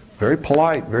charismatic, very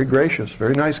polite, very gracious,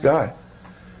 very nice guy.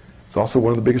 He's also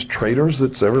one of the biggest traitors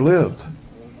that's ever lived.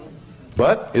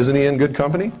 But isn't he in good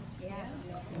company? Yeah.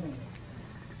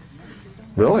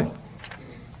 Really?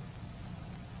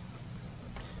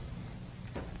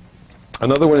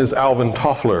 Another one is Alvin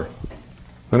Toffler.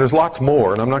 And there's lots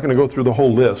more, and I'm not going to go through the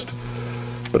whole list.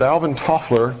 But Alvin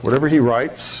Toffler, whatever he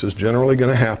writes, is generally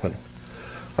going to happen.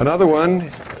 Another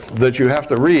one that you have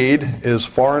to read is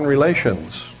Foreign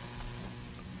Relations.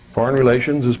 Foreign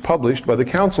Relations is published by the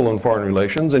Council on Foreign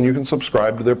Relations, and you can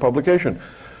subscribe to their publication.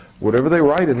 Whatever they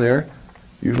write in there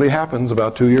usually happens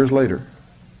about 2 years later.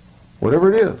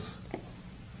 Whatever it is.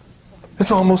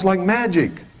 It's almost like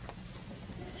magic.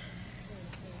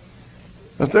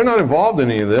 If they're not involved in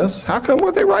any of this, how come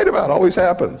what they write about always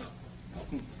happens?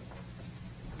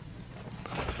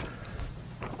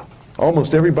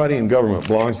 Almost everybody in government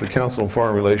belongs to the Council on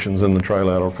Foreign Relations and the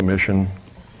Trilateral Commission,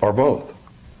 or both.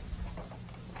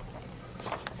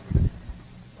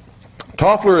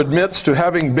 Toffler admits to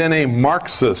having been a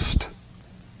Marxist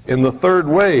in the third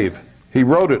wave. He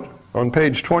wrote it on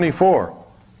page 24.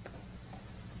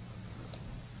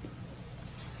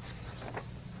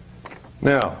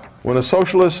 Now, when a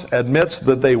socialist admits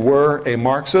that they were a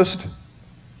Marxist,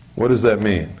 what does that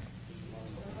mean?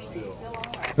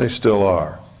 They still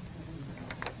are.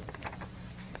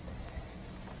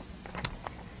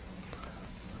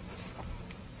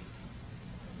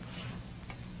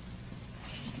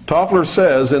 Toffler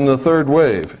says in the third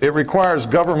wave, it requires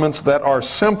governments that are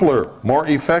simpler, more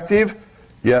effective,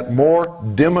 yet more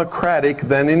democratic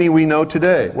than any we know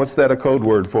today. What's that a code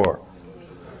word for?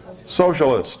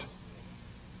 Socialist.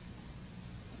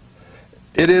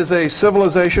 It is a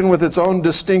civilization with its own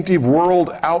distinctive world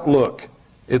outlook,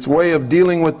 its way of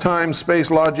dealing with time, space,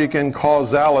 logic, and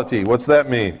causality. What's that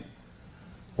mean?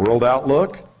 World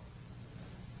outlook,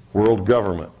 world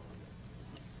government,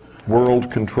 world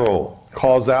control.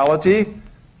 Causality,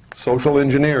 social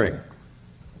engineering.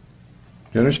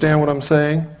 You understand what I'm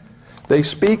saying? They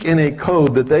speak in a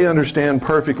code that they understand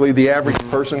perfectly. The average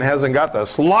person hasn't got the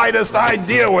slightest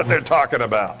idea what they're talking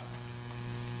about.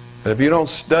 And if you don't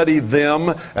study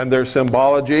them and their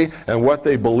symbology and what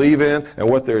they believe in and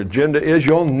what their agenda is,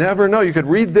 you'll never know. You could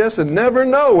read this and never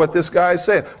know what this guy's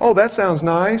saying. Oh, that sounds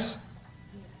nice.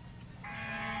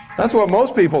 That's what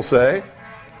most people say.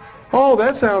 Oh,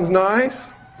 that sounds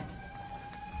nice.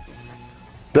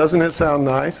 Doesn't it sound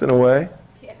nice in a way?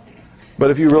 Yeah. But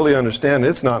if you really understand it,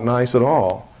 it's not nice at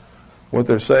all. What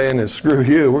they're saying is, screw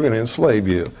you, we're going to enslave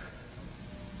you.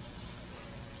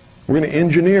 We're going to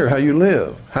engineer how you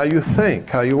live, how you think,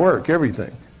 how you work,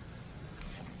 everything.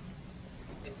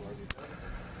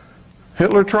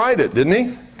 Hitler tried it, didn't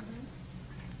he?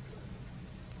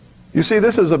 You see,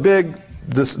 this is a big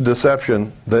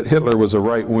deception that Hitler was a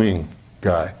right-wing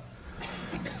guy.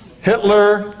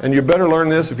 Hitler, and you better learn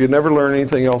this if you've never learned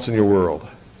anything else in your world,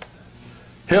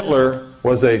 Hitler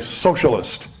was a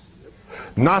socialist.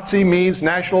 Nazi means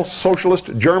National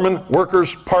Socialist German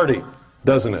Workers' Party,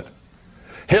 doesn't it?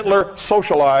 Hitler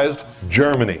socialized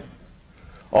Germany.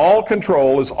 All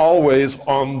control is always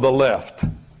on the left.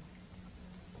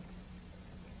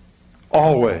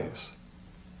 Always.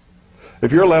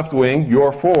 If you're left-wing,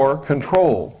 you're for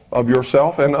control of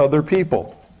yourself and other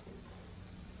people.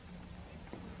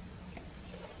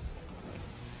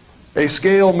 A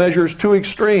scale measures two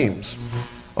extremes.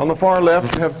 On the far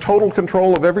left, you have total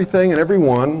control of everything and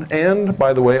everyone, and,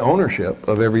 by the way, ownership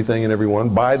of everything and everyone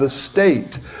by the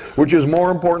state, which is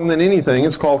more important than anything.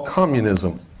 It's called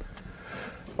communism.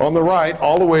 On the right,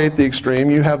 all the way at the extreme,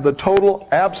 you have the total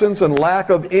absence and lack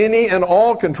of any and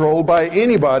all control by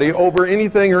anybody over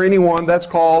anything or anyone. That's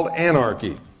called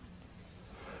anarchy.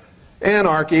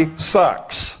 Anarchy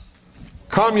sucks.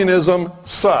 Communism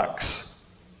sucks.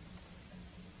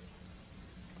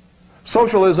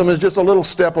 Socialism is just a little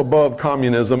step above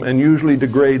communism and usually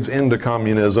degrades into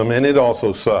communism, and it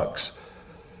also sucks.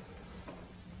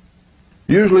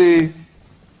 Usually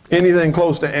anything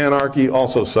close to anarchy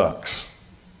also sucks.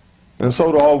 And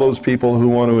so do all those people who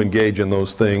want to engage in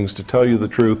those things. To tell you the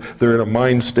truth, they're in a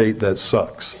mind state that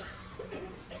sucks.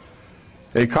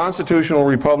 A constitutional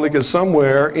republic is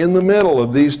somewhere in the middle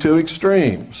of these two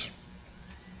extremes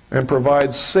and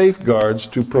provides safeguards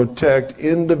to protect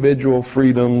individual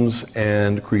freedoms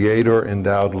and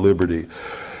creator-endowed liberty.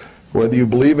 Whether you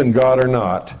believe in God or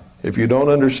not, if you don't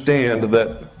understand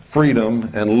that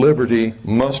freedom and liberty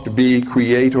must be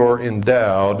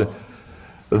creator-endowed,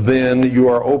 then you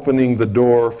are opening the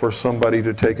door for somebody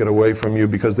to take it away from you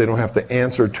because they don't have to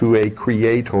answer to a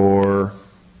creator.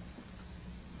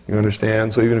 You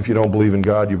understand? So even if you don't believe in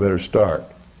God, you better start.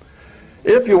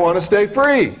 If you want to stay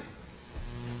free.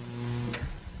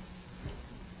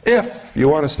 If you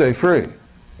want to stay free.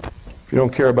 If you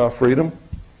don't care about freedom,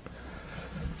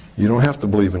 you don't have to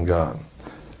believe in God.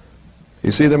 You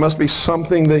see, there must be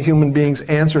something that human beings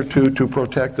answer to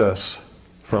protect us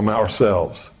from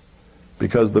ourselves.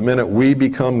 Because the minute we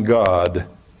become God,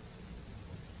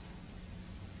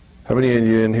 how many of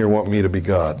you in here want me to be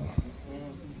God?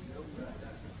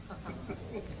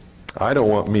 I don't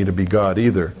want me to be God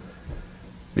either.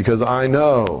 Because I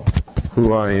know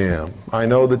who I am. I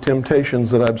know the temptations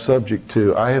that I'm subject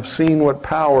to. I have seen what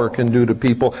power can do to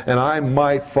people, and I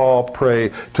might fall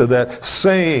prey to that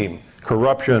same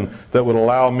corruption that would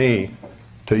allow me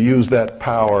to use that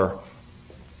power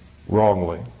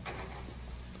wrongly.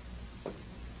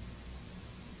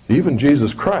 Even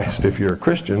Jesus Christ, if you're a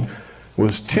Christian,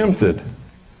 was tempted.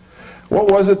 What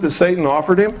was it that Satan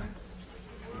offered him?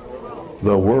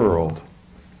 The world.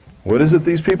 What is it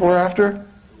these people are after?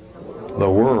 The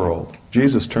world.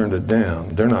 Jesus turned it down.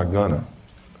 They're not gonna.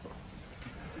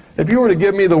 If you were to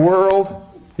give me the world,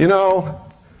 you know,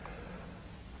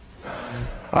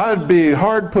 I'd be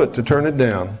hard put to turn it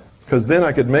down, because then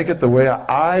I could make it the way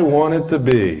I want it to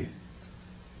be.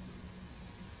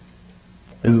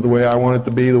 Is it the way I want it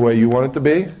to be, the way you want it to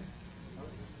be?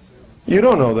 You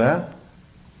don't know that.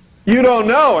 You don't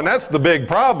know, and that's the big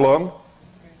problem.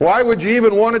 Why would you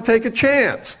even want to take a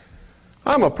chance?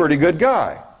 I'm a pretty good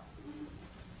guy.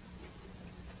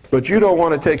 But you don't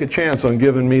want to take a chance on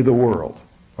giving me the world,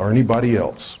 or anybody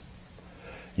else.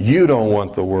 You don't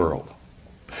want the world.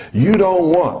 You don't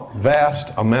want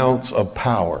vast amounts of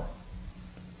power.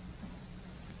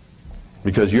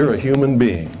 Because you're a human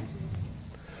being.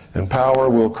 And power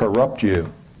will corrupt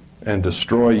you and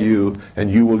destroy you,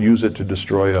 and you will use it to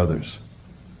destroy others.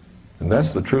 And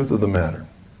that's the truth of the matter.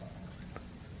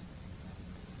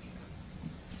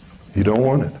 You don't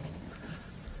want it.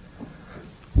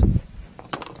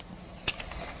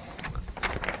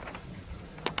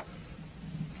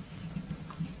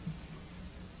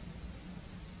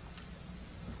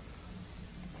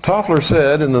 Toffler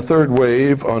said in the third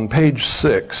wave on page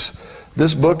 6,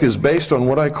 this book is based on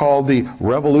what I call the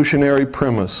revolutionary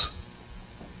premise.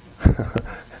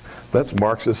 That's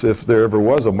Marxist if there ever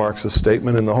was a Marxist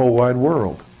statement in the whole wide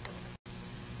world.